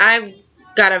 I've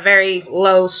got a very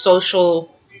low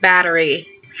social battery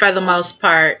for the most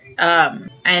part. I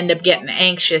end up getting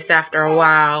anxious after a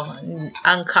while, and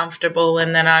uncomfortable,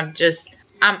 and then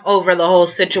I'm over the whole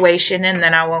situation, and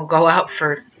then I won't go out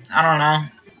for, I don't know,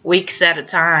 weeks at a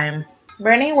time.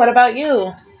 Brittany, what about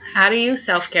you? How do you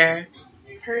self-care?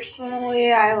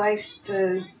 Personally, I like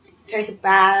to take a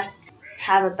bath,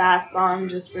 have a bath bomb,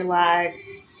 just relax.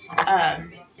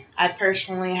 I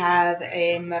personally have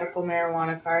a medical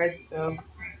marijuana card, so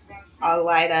I'll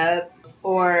light up,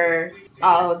 or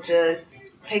I'll just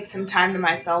take some time to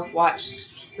myself, watch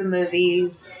some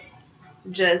movies,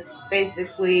 just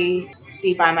basically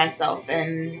be by myself,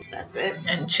 and that's it.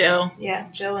 And chill. Yeah,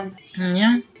 chilling.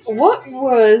 Yeah. What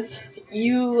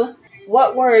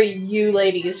were you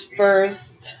ladies'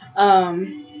 first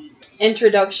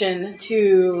introduction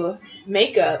to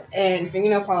makeup and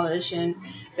fingernail polish, and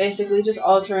basically just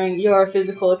altering your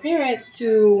physical appearance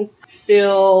to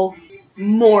feel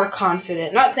more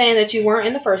confident? Not saying that you weren't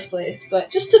in the first place,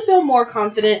 but just to feel more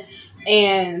confident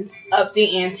and up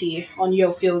the ante on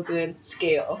your feel-good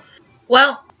scale.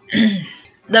 Well,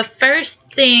 the first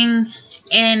thing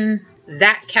in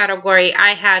that category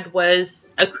I had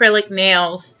was acrylic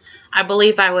nails. I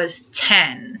believe I was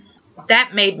 10.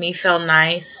 That made me feel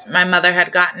nice. My mother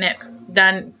had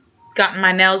gotten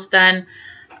my nails done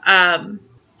on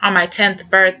my 10th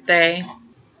birthday.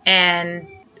 And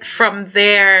from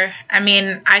there, I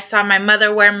mean, I saw my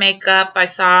mother wear makeup. I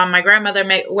saw my grandmother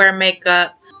wear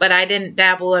makeup. But I didn't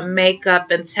dabble in makeup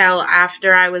until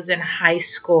after I was in high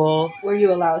school. Were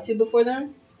you allowed to before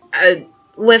then?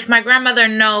 With my grandmother,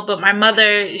 no. But my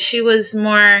mother, she was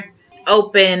more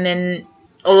open and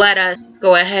let us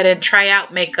go ahead and try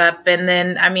out makeup. And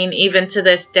then, I mean, even to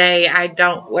this day, I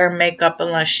don't wear makeup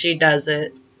unless she does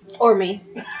it. Or me.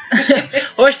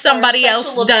 Or somebody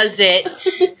else does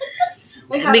it.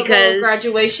 We have a little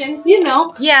graduation, you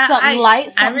know. Yeah, something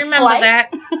light, something I remember slight.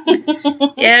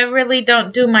 that. Yeah, I really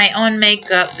don't do my own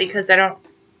makeup because I don't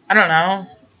know.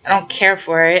 I don't care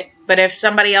for it. But if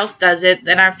somebody else does it,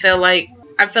 then I feel like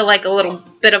a little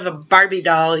bit of a Barbie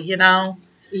doll, you know?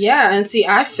 Yeah, and see,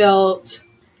 I felt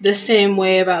the same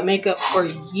way about makeup for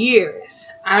years.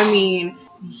 I mean,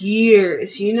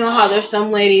 years. You know how there's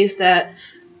some ladies that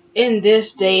in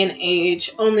this day and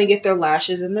age only get their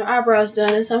lashes and their eyebrows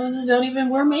done, and some of them don't even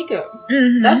wear makeup.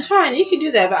 Mm-hmm. That's fine, you can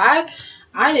do that, but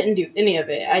I didn't do any of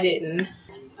it. I didn't.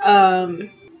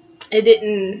 It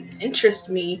didn't interest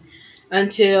me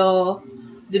until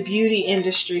the beauty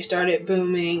industry started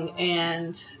booming,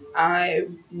 and I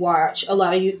watch a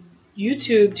lot of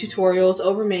YouTube tutorials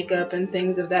over makeup and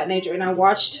things of that nature, and I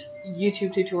watched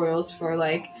YouTube tutorials for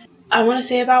I want to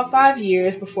say about 5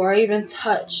 years before I even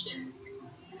touched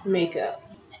makeup.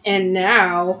 And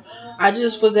now I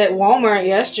just was at Walmart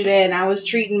yesterday, and I was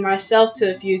treating myself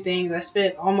to a few things. I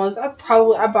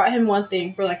bought him one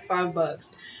thing for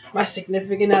 $5, my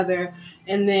significant other,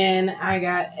 and then I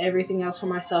got everything else for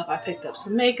myself. I picked up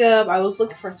some makeup, I was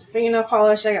looking for some fingernail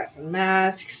polish, I got some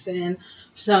masks and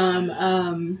some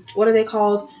what are they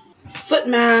called, foot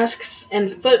masks,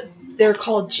 and they're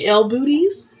called gel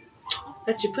booties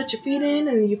that you put your feet in,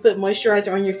 and you put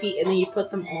moisturizer on your feet, and then you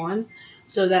put them on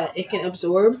so that it can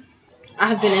absorb. I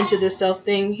have been into this self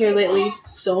thing here lately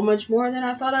so much more than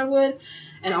I thought I would.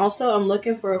 And also I'm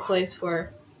looking for a place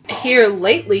for... Here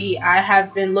lately I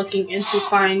have been looking into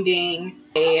finding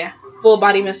a full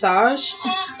body massage.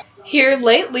 Here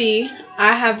lately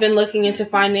I have been looking into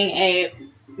finding a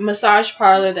massage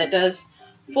parlor that does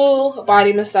full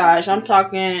body massage. I'm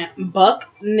talking buck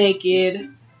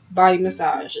naked body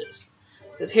massages.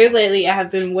 Because here lately, I have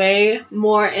been way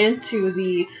more into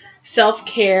the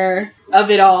self-care of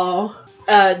it all,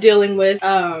 dealing with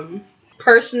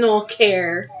personal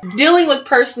care,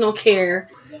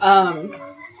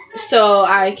 so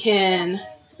I can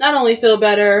not only feel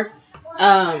better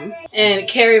and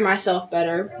carry myself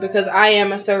better, because I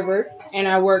am a server and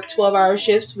I work 12-hour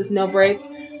shifts with no break,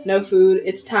 no food.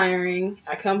 It's tiring.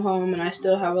 I come home and I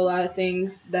still have a lot of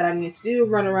things that I need to do,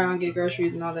 run around, get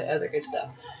groceries, and all that other good stuff.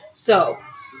 So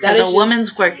that is a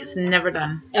woman's work is never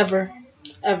done. Ever.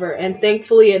 And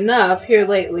thankfully enough, here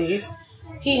lately,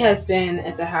 he has been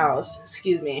at the house.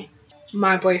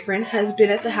 My boyfriend has been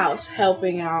at the house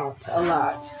helping out a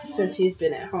lot since he's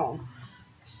been at home.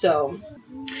 So.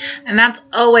 And that's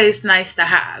always nice to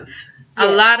have. Yes. A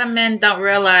lot of men don't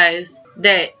realize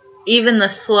that even the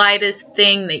slightest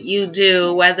thing that you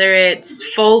do, whether it's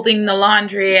folding the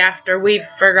laundry after we've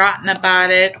forgotten about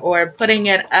it, or putting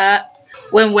it up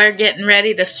when we're getting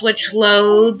ready to switch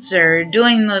loads, or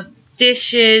doing the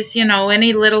dishes,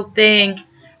 any little thing,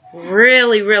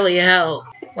 really, really help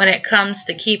when it comes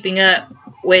to keeping up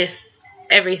with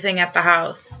everything at the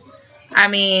house. I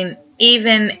mean,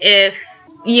 even if,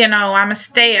 I'm a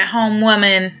stay-at-home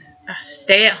woman, a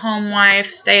stay-at-home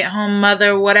wife, stay-at-home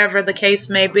mother, whatever the case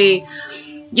may be,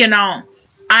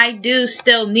 I do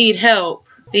still need help,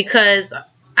 because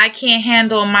I can't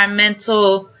handle my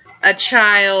mental, a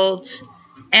child,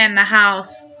 and the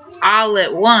house all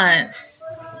at once,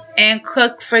 and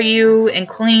cook for you, and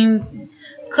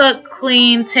cook,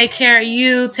 clean, take care of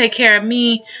you, take care of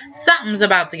me. Something's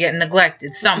about to get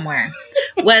neglected somewhere.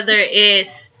 Whether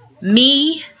it's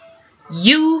me,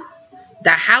 you,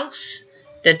 the house,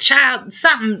 the child,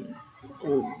 something.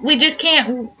 We just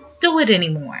can't do it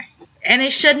anymore. And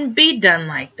it shouldn't be done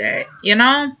like that,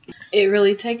 It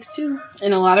really takes two.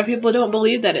 And a lot of people don't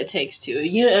believe that it takes two.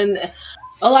 And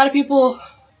a lot of people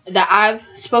that I've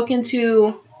spoken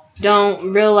to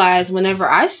don't realize whenever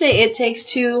I say it takes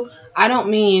two, I don't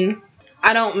mean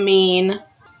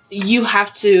you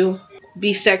have to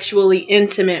be sexually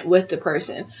intimate with the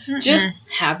person. Mm-mm. Just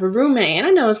have a roommate. And I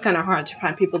know it's kind of hard to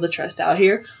find people to trust out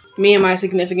here. Me and my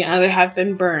significant other have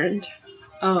been burned.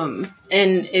 And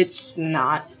it's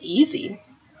not easy.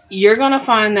 You're going to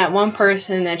find that one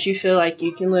person that you feel like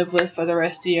you can live with for the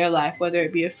rest of your life, whether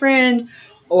it be a friend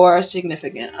or a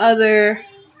significant other.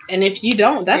 And if you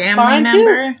don't, that's fine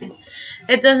too.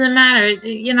 It doesn't matter.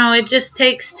 It just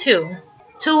takes two.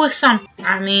 Two is something.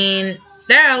 I mean,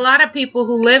 there are a lot of people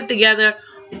who live together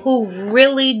who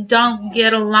really don't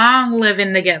get along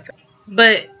living together.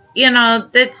 But,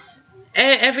 that's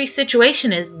every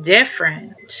situation is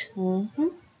different. Mm-hmm.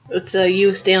 So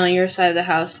you stay on your side of the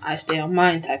house, I stay on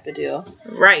mine type of deal.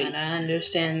 Right. And I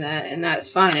understand that, and that's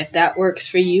fine. If that works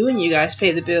for you and you guys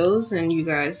pay the bills and you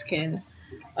guys can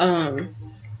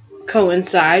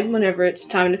coincide whenever it's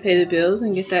time to pay the bills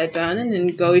and get that done, and then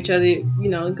go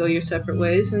go your separate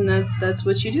ways, and that's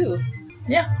what you do.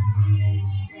 Yeah.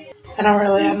 I don't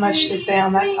really have much to say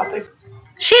on that topic.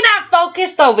 She not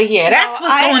focused over here. That's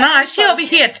what's going on. She over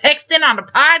here texting on the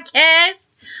podcast.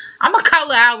 I'm going to call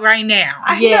her out right now.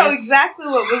 I know exactly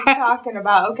what we're talking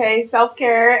about, okay?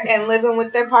 Self-care and living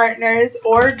with their partners,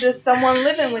 or just someone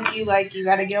living with you. Like, you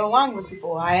got to get along with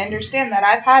people. I understand that.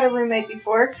 I've had a roommate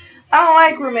before. I don't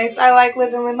like roommates. I like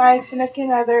living with my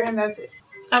significant other, and that's it.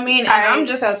 I mean,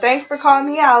 So thanks for calling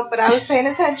me out, but I was paying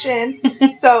attention.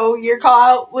 So your call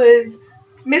out was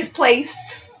misplaced.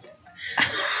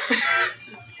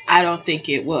 I don't think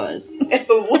it was. If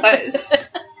it was.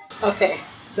 Okay,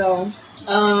 so...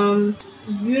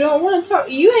 you don't want to talk.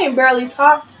 You ain't barely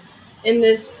talked in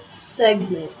this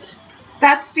segment.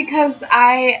 That's because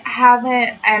I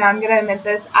haven't, and I'm going to admit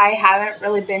this, I haven't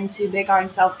really been too big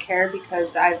on self-care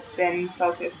because I've been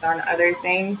focused on other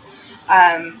things.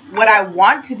 What I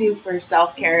want to do for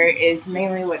self-care is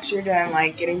mainly what you're doing,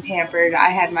 like getting pampered. I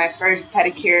had my first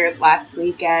pedicure last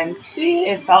weekend. See?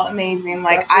 It felt amazing.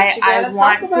 Like, I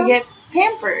want to get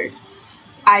pampered.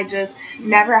 I just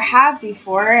never have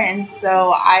before, and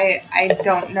so I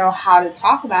don't know how to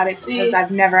talk about it because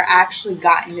I've never actually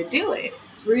gotten to do it.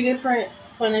 3 different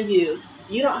point of views.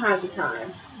 You don't have the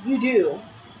time. You do.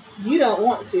 You don't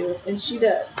want to, and she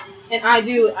does. And I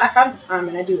do. I have the time,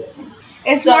 and I do it.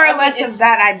 It's more or less of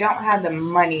that I don't have the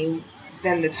money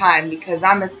than the time, because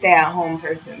I'm a stay-at-home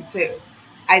person, too.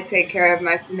 I take care of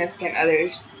my significant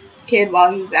other's kid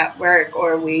while he's at work,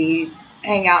 or we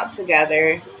hang out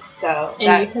together. So and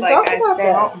that's you can talk about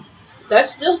that. Home. That's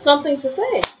still something to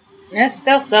say. That's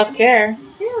still self-care.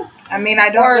 Yeah. I mean, I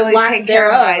don't really take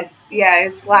care of my... Yeah,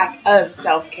 it's lack of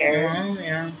self-care.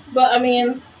 Yeah. But, I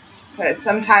mean... Because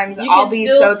sometimes I'll be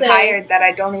so tired that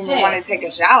I don't even want to take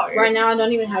a shower. Right now I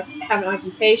don't even have an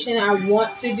occupation. I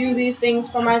want to do these things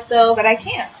for myself. But I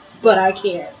can't.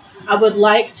 I would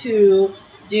like to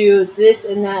do this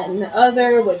and that and the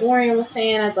other. What Dorian was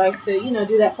saying, I'd like to,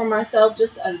 do that for myself.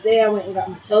 Just the other day, I went and got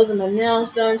my toes and my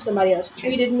nails done. Somebody else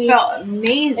treated me. It felt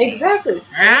amazing. Exactly.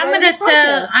 I'm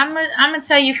gonna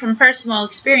tell you from personal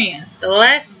experience. The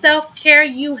less self-care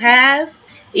you have,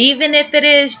 even if it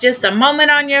is just a moment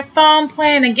on your phone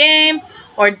playing a game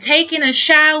or taking a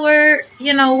shower,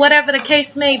 whatever the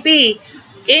case may be,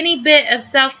 any bit of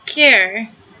self-care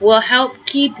will help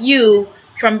keep you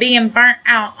from being burnt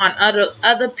out on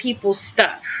other people's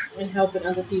stuff. And helping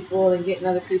other people and getting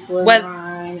other people in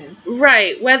line.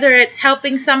 Right. Whether it's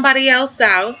helping somebody else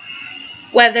out,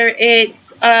 whether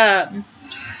it's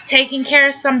taking care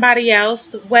of somebody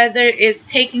else, whether it's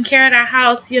taking care of the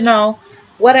house,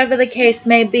 whatever the case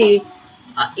may be,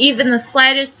 even the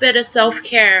slightest bit of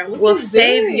self-care will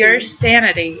save your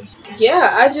sanity.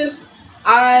 Yeah,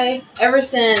 ever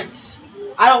since,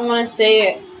 I don't want to say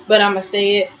it, but I'm going to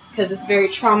say it because it's very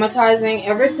traumatizing.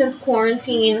 Ever since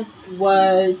quarantine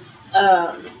was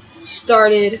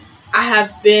started, I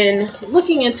have been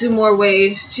looking into more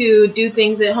ways to do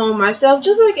things at home myself,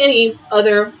 just like any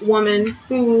other woman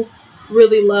who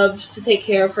really loves to take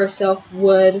care of herself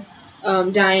would.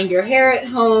 Dyeing your hair at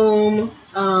home,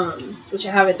 which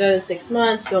I haven't done in 6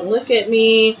 months. Don't look at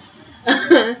me.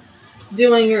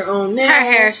 Doing your own nails. Her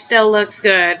hair still looks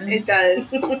good. It does.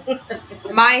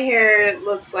 My hair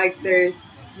looks like there's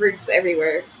roots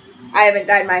everywhere. I haven't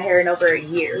dyed my hair in over a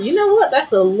year. You know what?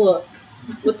 That's a look.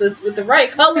 With the right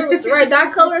color, with the right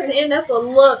dye color at the end, that's a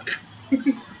look.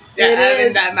 Yeah, I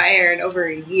haven't dyed my hair in over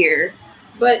a year.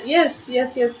 But yes.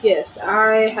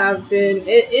 I have been.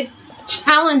 It's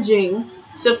challenging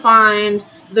to find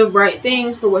the right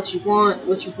things for what you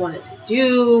wanted to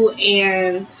do,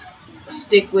 and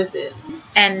stick with it.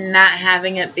 And not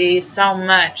having it be so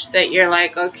much that you're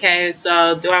like, okay,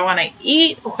 so do I want to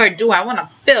eat or do I want to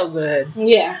feel good?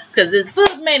 Yeah. Because this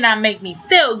food may not make me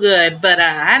feel good, but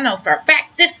I know for a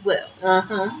fact this will.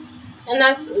 Uh-huh. And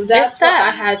that's what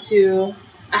I had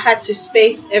to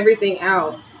space everything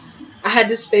out. I had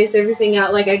to space everything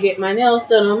out. Like, I get my nails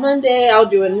done on Monday. I'll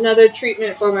do another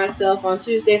treatment for myself on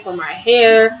Tuesday for my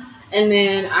hair. And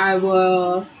then I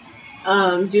will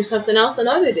do something else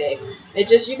another day.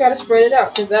 You got to spread it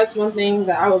out. Because that's one thing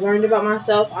that I learned about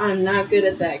myself. I'm not good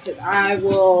at that. Because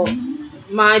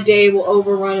my day will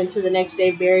overrun into the next day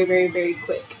very, very, very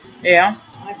quick. Yeah.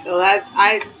 I feel that.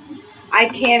 I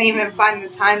can't even find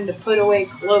the time to put away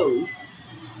clothes.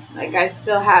 Like, I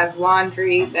still have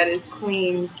laundry that is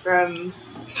clean from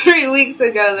 3 weeks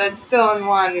ago that's still in the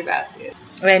laundry basket.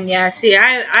 And yeah, see,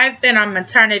 I've been on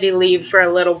maternity leave for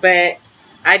a little bit.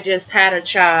 I just had a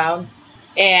child.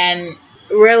 And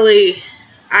really,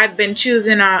 I've been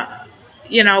choosing,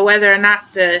 whether or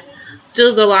not to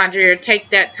do the laundry or take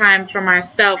that time for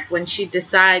myself when she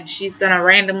decides she's going to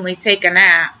randomly take a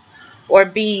nap or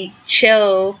be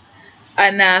chill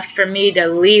enough for me to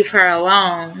leave her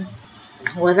alone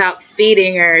without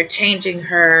feeding her, changing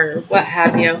her, what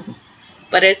have you.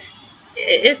 But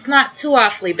it's not too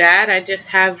awfully bad. I just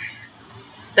have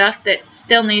stuff that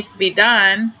still needs to be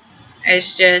done.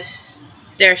 It's just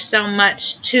there's so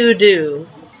much to do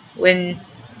when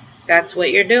that's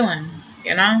what you're doing,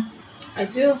 I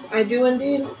do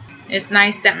indeed. It's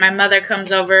nice that my mother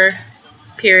comes over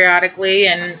periodically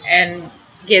and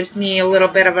gives me a little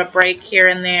bit of a break here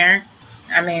and there.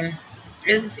 I mean,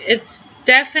 it's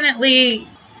definitely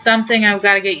something I've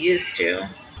got to get used to.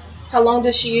 How long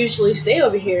does she usually stay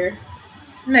over here?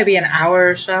 Maybe an hour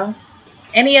or so.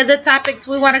 Any other topics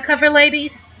we want to cover,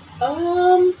 ladies?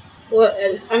 Well,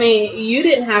 I mean, you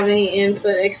didn't have any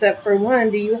input except for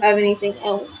one. Do you have anything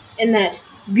else in that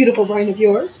beautiful brain of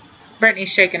yours? Brittany's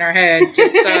shaking her head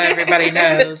just so everybody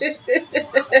knows.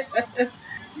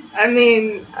 I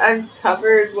mean, I've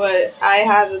covered what I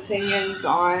have opinions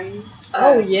on.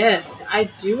 Oh, yes. I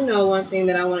do know one thing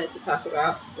that I wanted to talk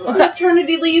about.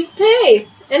 Maternity leave pay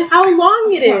and how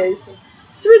long it is.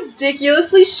 It's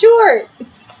ridiculously short.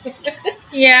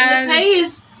 Yeah. And the pay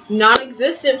is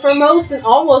non-existent for most and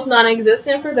almost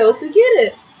non-existent for those who get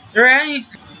it. Right.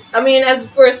 I mean, as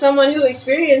for someone who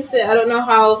experienced it, I don't know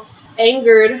how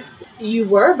angered you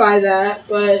were by that,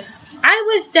 but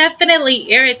I was definitely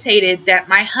irritated that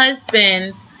my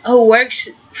husband, who works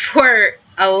for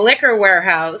a liquor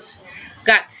warehouse,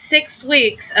 got 6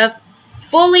 weeks of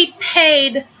fully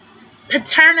paid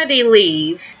paternity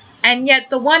leave, and yet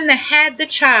the one that had the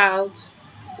child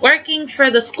working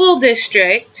for the school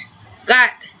district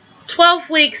got 12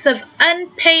 weeks of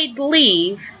unpaid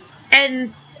leave,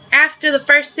 and after the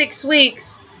first 6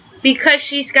 weeks, because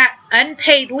she's got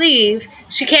unpaid leave,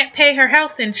 she can't pay her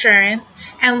health insurance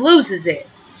and loses it.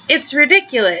 It's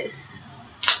ridiculous.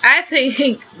 I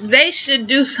think they should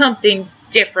do something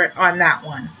different on that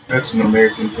one. That's an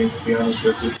American thing, to be honest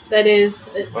with you. That is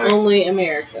only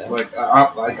America.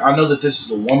 I know that this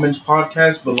is a woman's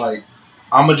podcast, but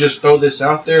I'm gonna just throw this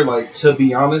out there. To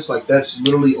be honest, that's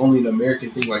literally only an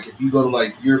American thing. If you go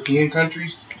to European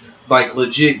countries,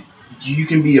 legit, you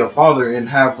can be a father and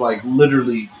have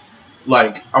literally,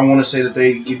 I want to say that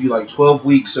they give you 12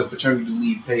 weeks of paternity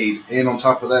leave paid, and on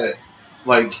top of that,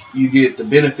 you get the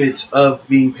benefits of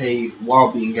being paid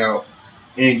while being out,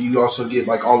 and you also get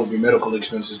all of your medical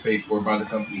expenses paid for by the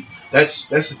company. That's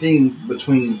the thing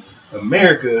between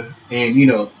America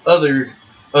and other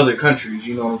countries.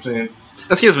 You know what I'm saying?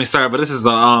 Excuse me, sir, but this is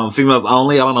the females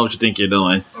only. I don't know what you think you're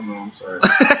doing. Oh no, I'm sorry.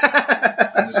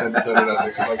 I just had to throw it out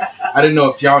there 'cause, I didn't know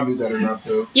if y'all knew that or not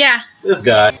though. Yeah. This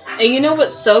guy. And you know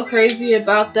what's so crazy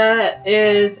about that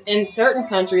is in certain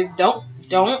countries, don't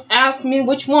ask me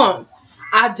which ones.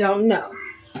 I don't know.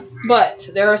 But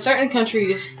there are certain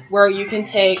countries where you can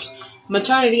take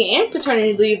maternity and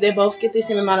paternity leave. They both get the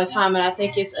same amount of time, and I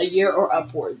think it's a year or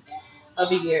upwards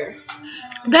of a year.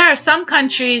 There are some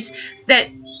countries that,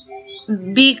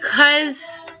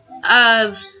 because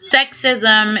of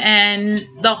sexism and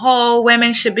the whole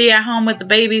women should be at home with the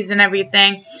babies and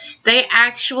everything, they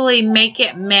actually make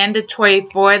it mandatory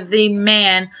for the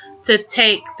man to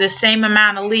take the same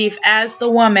amount of leave as the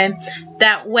woman.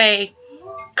 That way,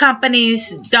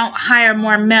 companies don't hire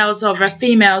more males over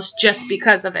females just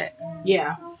because of it.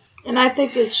 Yeah. And I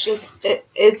think it's just,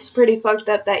 it's pretty fucked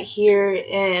up that here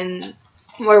in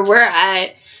where we're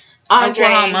at, Andre,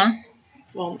 Oklahoma.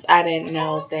 Well, I didn't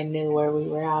know if they knew where we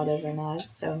were out of or not,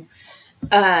 so.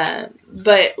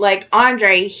 But,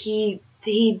 Andre, he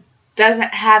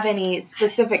doesn't have any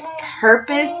specific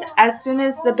purpose as soon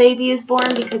as the baby is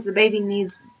born, because the baby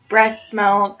needs breast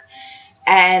milk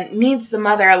and needs the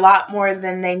mother a lot more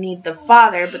than they need the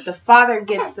father, but the father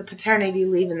gets the paternity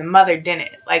leave and the mother didn't.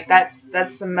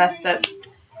 That's some messed up,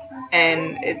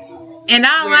 and it's in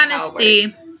all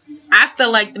honesty, I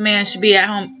feel like the man should be at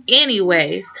home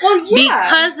anyways. Well, yeah.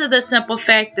 Because of the simple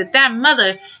fact that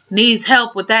mother needs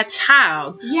help with that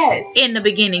child. Yes. In the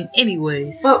beginning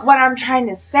anyways. But what I'm trying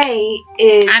to say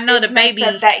is, I know it's the baby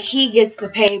messed up that he gets to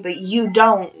pay, but you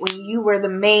don't, when you were the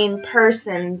main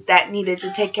person that needed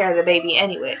to take care of the baby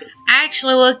anyways. I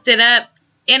actually looked it up.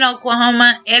 In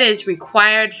Oklahoma, it is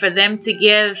required for them to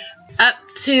give up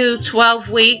to 12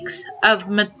 weeks of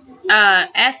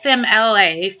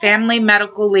FMLA, Family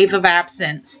Medical Leave of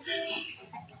Absence,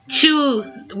 to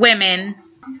women,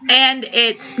 and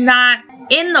it's not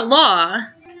in the law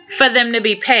for them to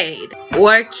be paid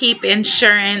or keep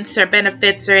insurance or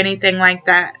benefits or anything like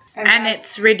that. And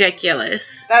it's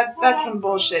ridiculous. That's some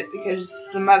bullshit, because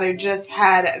the mother just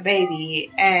had a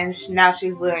baby and now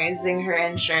she's losing her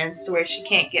insurance to where she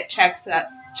can't get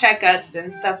checkups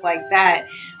and stuff like that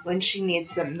when she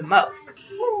needs them the most.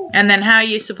 And then how are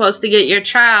you supposed to get your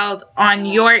child on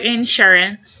your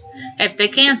insurance if they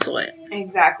cancel it?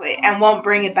 Exactly. And won't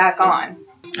bring it back on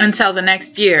until the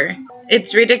next year.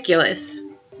 It's ridiculous.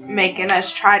 Making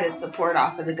us try to support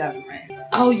off of the government.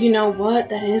 Oh, you know what?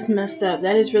 That is messed up.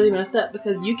 That is really messed up,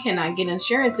 because you cannot get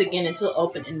insurance again until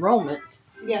open enrollment.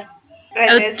 Yeah.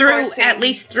 At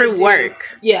least through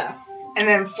work. Yeah. And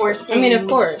then forcing of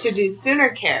course, to do Sooner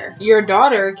Care. Your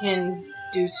daughter can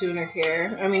do Sooner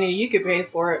Care. I mean, you could pay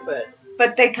for it,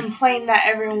 But they complain that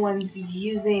everyone's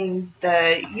using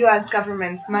the U.S.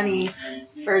 government's money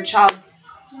for child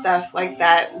stuff like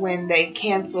that when they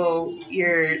cancel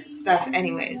your stuff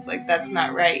anyways. That's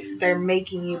not right. They're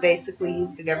making you basically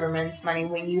use the government's money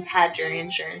when you had your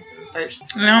insurance in the first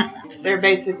place. No. They're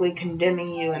basically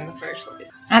condemning you in the first place.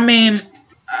 I mean,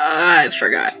 I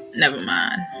forgot. Never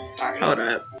mind. Sorry. Hold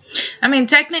up. I mean,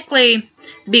 technically,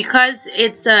 because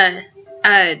it's a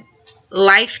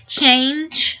life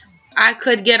change, I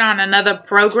could get on another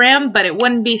program, but it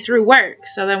wouldn't be through work.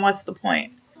 So then what's the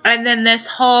point? And then this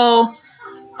whole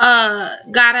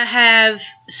gotta have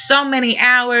so many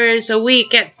hours a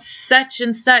week at such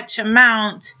and such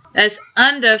amount that's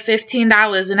under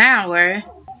 $15 an hour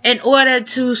in order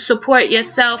to support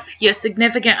yourself, your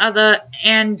significant other,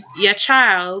 and your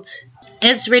child.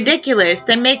 It's ridiculous.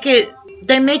 They make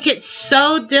it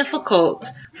so difficult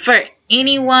for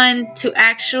anyone to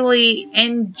actually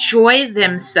enjoy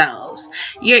themselves.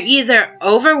 You're either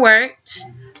overworked,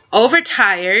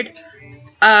 overtired,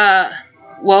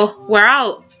 well, we're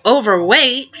all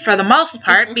overweight for the most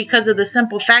part because of the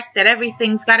simple fact that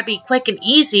everything's got to be quick and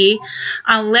easy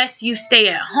unless you stay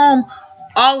at home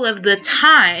all of the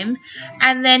time,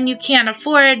 and then you can't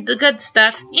afford the good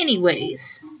stuff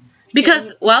anyways.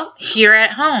 Because, well, you're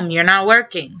at home, you're not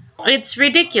working. It's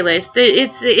ridiculous.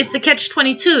 It's a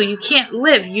catch-22. You can't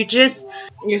live.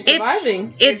 You're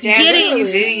surviving. It's you're damned getting. If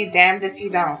you do, you damned if you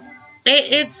don't.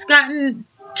 It's gotten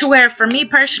to where, for me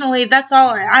personally, that's all.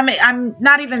 I'm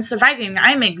not even surviving.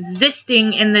 I'm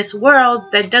existing in this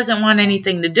world that doesn't want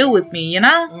anything to do with me, you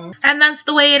know? And that's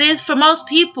the way it is for most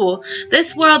people.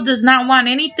 This world does not want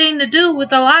anything to do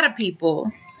with a lot of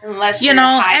people. Unless you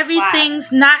know, everything's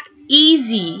class. Not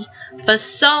easy for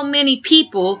so many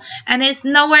people, and it's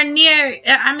nowhere near.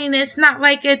 I mean, it's not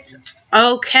like it's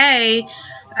okay.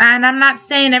 And I'm not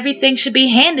saying everything should be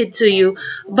handed to you,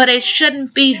 but it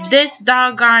shouldn't be this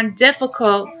doggone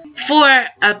difficult for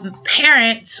a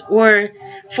parent or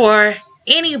for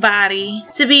anybody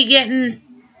to be getting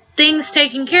things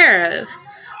taken care of.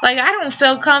 Like, I don't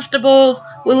feel comfortable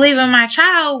with leaving my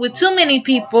child with too many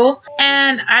people,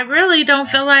 and I really don't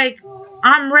feel like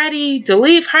I'm ready to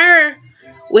leave her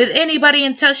with anybody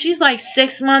until she's like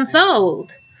 6 months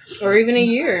old. Or even a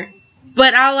year.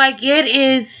 But all I get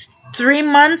is 3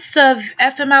 months of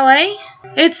FMLA.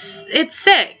 It's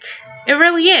sick. It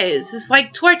really is. It's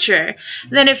like torture.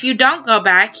 Then if you don't go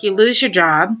back, you lose your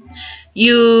job.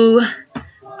 You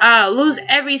lose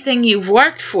everything you've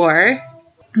worked for.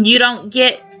 You don't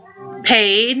get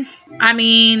paid. I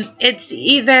mean, it's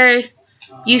either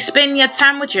you spend your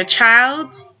time with your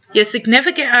child, your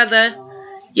significant other,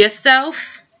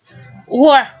 yourself,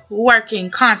 or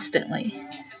working constantly.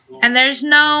 And there's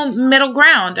no middle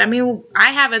ground. I mean,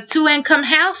 I have a 2-income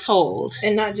household.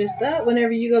 And not just that,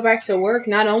 whenever you go back to work,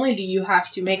 not only do you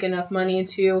have to make enough money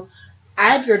to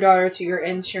add your daughter to your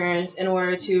insurance in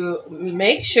order to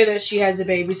make sure that she has a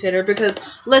babysitter, because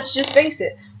let's just face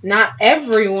it, not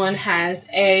everyone has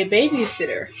a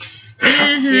babysitter.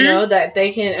 Mm-hmm. You know, that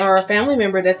they can, or a family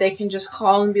member that they can just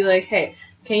call and be like, hey,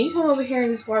 can you come over here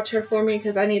and just watch her for me,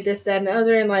 because I need this, that, and the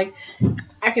other, and like,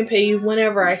 I can pay you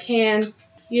whenever I can.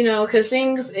 You know, because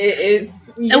things, you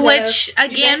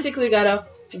basically gotta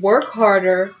work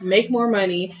harder, make more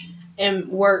money, and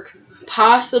work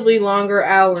possibly longer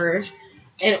hours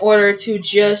in order to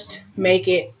just make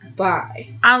it by.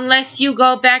 Unless you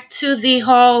go back to the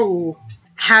whole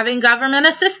having government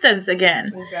assistance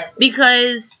again. Exactly.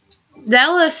 Because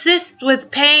they'll assist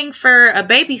with paying for a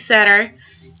babysitter,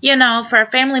 you know, for a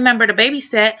family member to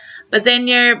babysit, but then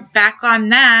you're back on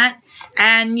that.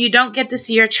 And you don't get to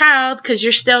see your child because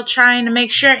you're still trying to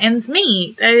make sure ends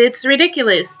meet. It's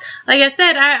ridiculous. Like I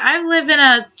said, I live in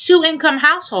a 2-income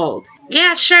household.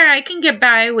 Yeah, sure, I can get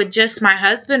by with just my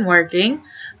husband working,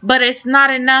 but it's not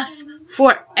enough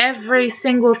for every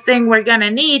single thing we're going to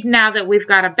need now that we've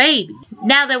got a baby.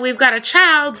 Now that we've got a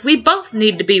child, we both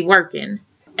need to be working.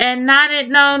 And not at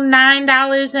no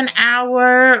 $9 an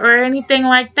hour or anything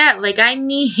like that. Like, I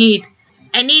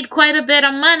need quite a bit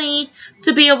of money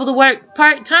to be able to work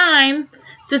part-time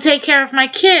to take care of my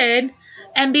kid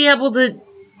and be able to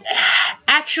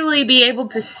actually be able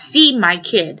to see my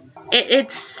kid.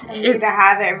 You to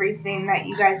have everything that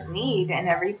you guys need and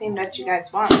everything that you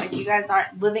guys want. Like, you guys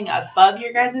aren't living above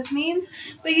your guys' means,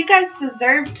 but you guys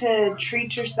deserve to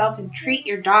treat yourself and treat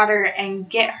your daughter and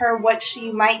get her what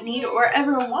she might need or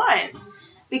ever want.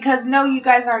 Because no, you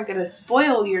guys aren't going to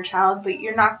spoil your child, but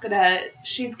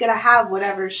she's going to have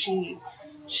whatever she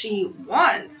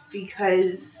wants,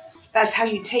 because that's how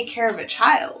you take care of a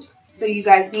child. So you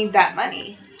guys need that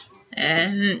money.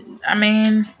 And, I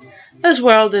mean, this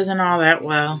world isn't all that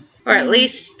well. Or at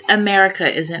least America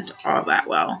isn't all that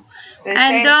well. They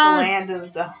say it's the land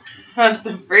of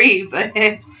the free, but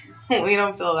we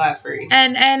don't feel that free.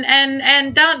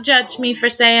 And don't judge me for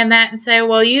saying that and say,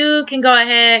 well, you can go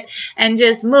ahead and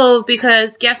just move,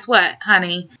 because guess what,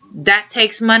 honey? That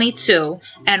takes money too.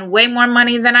 And way more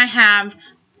money than I have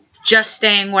just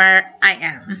staying where I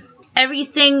am.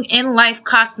 Everything in life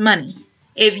costs money.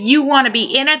 If you want to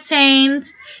be entertained,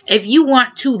 if you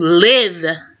want to live,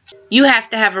 you have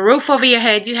to have a roof over your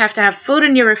head. You have to have food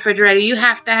in your refrigerator. You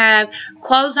have to have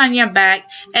clothes on your back.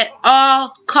 It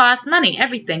all costs money.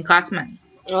 Everything costs money.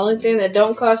 The only thing that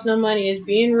don't cost no money is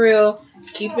being real,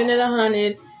 keeping it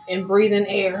 100, and breathing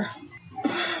air.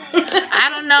 I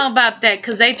don't know about that,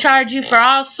 because they charge you for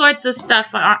all sorts of stuff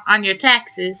on your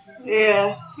taxes.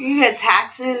 Yeah, you get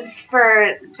taxes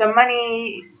for the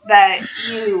money that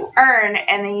you earn,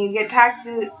 and then you get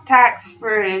taxed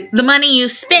for the money you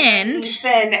spend.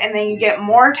 And then you get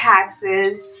more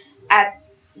taxes at,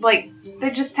 like, they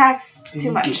just tax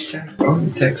too much. All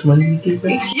the tax money you get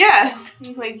back? Yeah,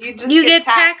 like you get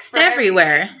taxed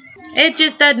everywhere. It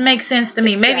just doesn't make sense to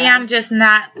me. Maybe I'm just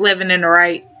not living in the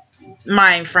right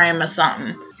mind frame or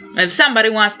something. If somebody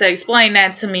wants to explain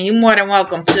that to me, you're more than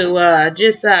welcome to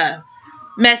just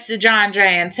message Andre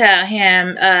and tell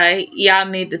him y'all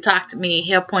need to talk to me.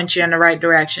 He'll point you in the right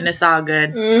direction. It's all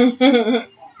good.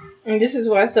 And this is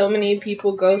why so many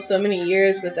people go so many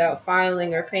years without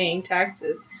filing or paying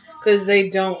taxes. Because they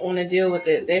don't want to deal with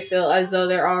it. They feel as though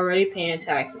they're already paying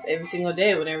taxes every single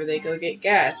day whenever they go get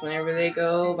gas, whenever they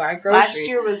go buy groceries. Last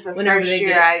year was the first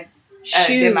year I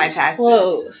did my taxes.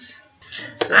 Clothes.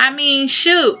 So. I mean,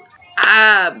 shoot.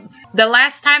 The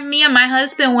last time me and my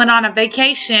husband went on a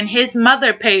vacation, his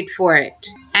mother paid for it.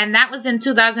 And that was in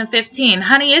 2015.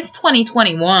 Honey, it's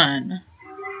 2021.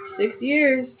 6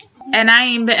 years. And I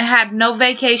ain't had no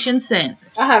vacation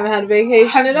since. I haven't had a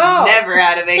vacation at all. Never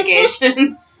had a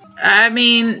vacation. I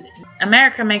mean,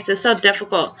 America makes it so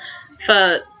difficult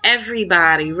for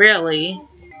everybody, really.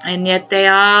 And yet they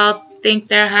all think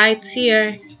they're high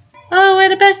tier. Oh, we're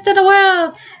the best in the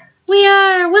world. We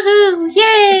are. Woohoo.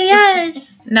 Yay, yes.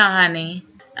 No, honey.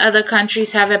 Other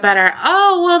countries have it better.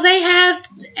 Oh, well, they have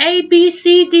A, B,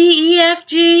 C, D, E, F,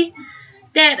 G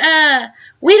that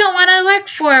we don't want to work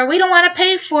for. We don't want to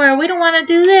pay for. We don't want to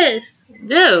do this.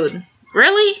 Dude,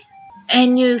 really?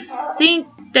 And you think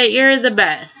that you're the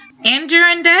best. And you're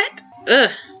in debt?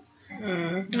 Ugh.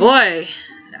 Mm-hmm. Boy,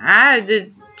 I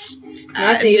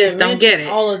just don't get it.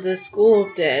 All of the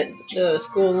school debt, the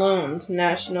school loans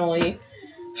nationally.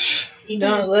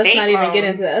 Let's not even get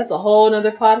into that. That's a whole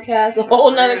nother podcast, a whole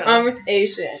nother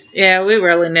conversation. Yeah, we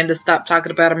really need to stop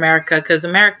talking about America because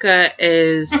America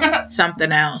is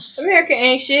something else. America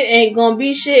ain't shit, ain't gonna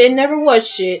be shit, and never was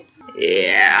shit.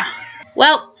 Yeah.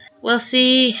 Well, we'll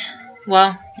see.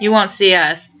 Well, you won't see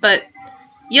us, but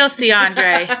you'll see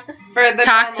Andre.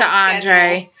 Talk to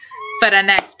Andre for the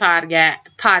next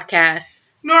podcast.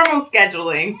 Normal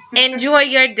scheduling. Enjoy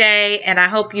your day, and I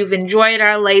hope you've enjoyed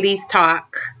our ladies'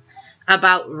 talk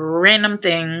about random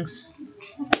things.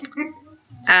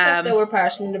 Stuff that we're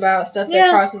passionate about, stuff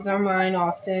that crosses our mind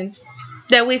often.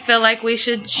 That we feel like we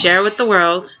should share with the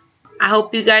world. I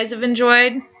hope you guys have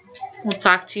enjoyed. We'll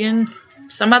talk to you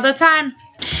some other time.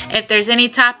 If there's any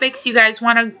topics you guys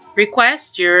want to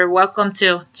request, you're welcome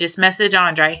to. Just message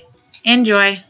Andre. Enjoy.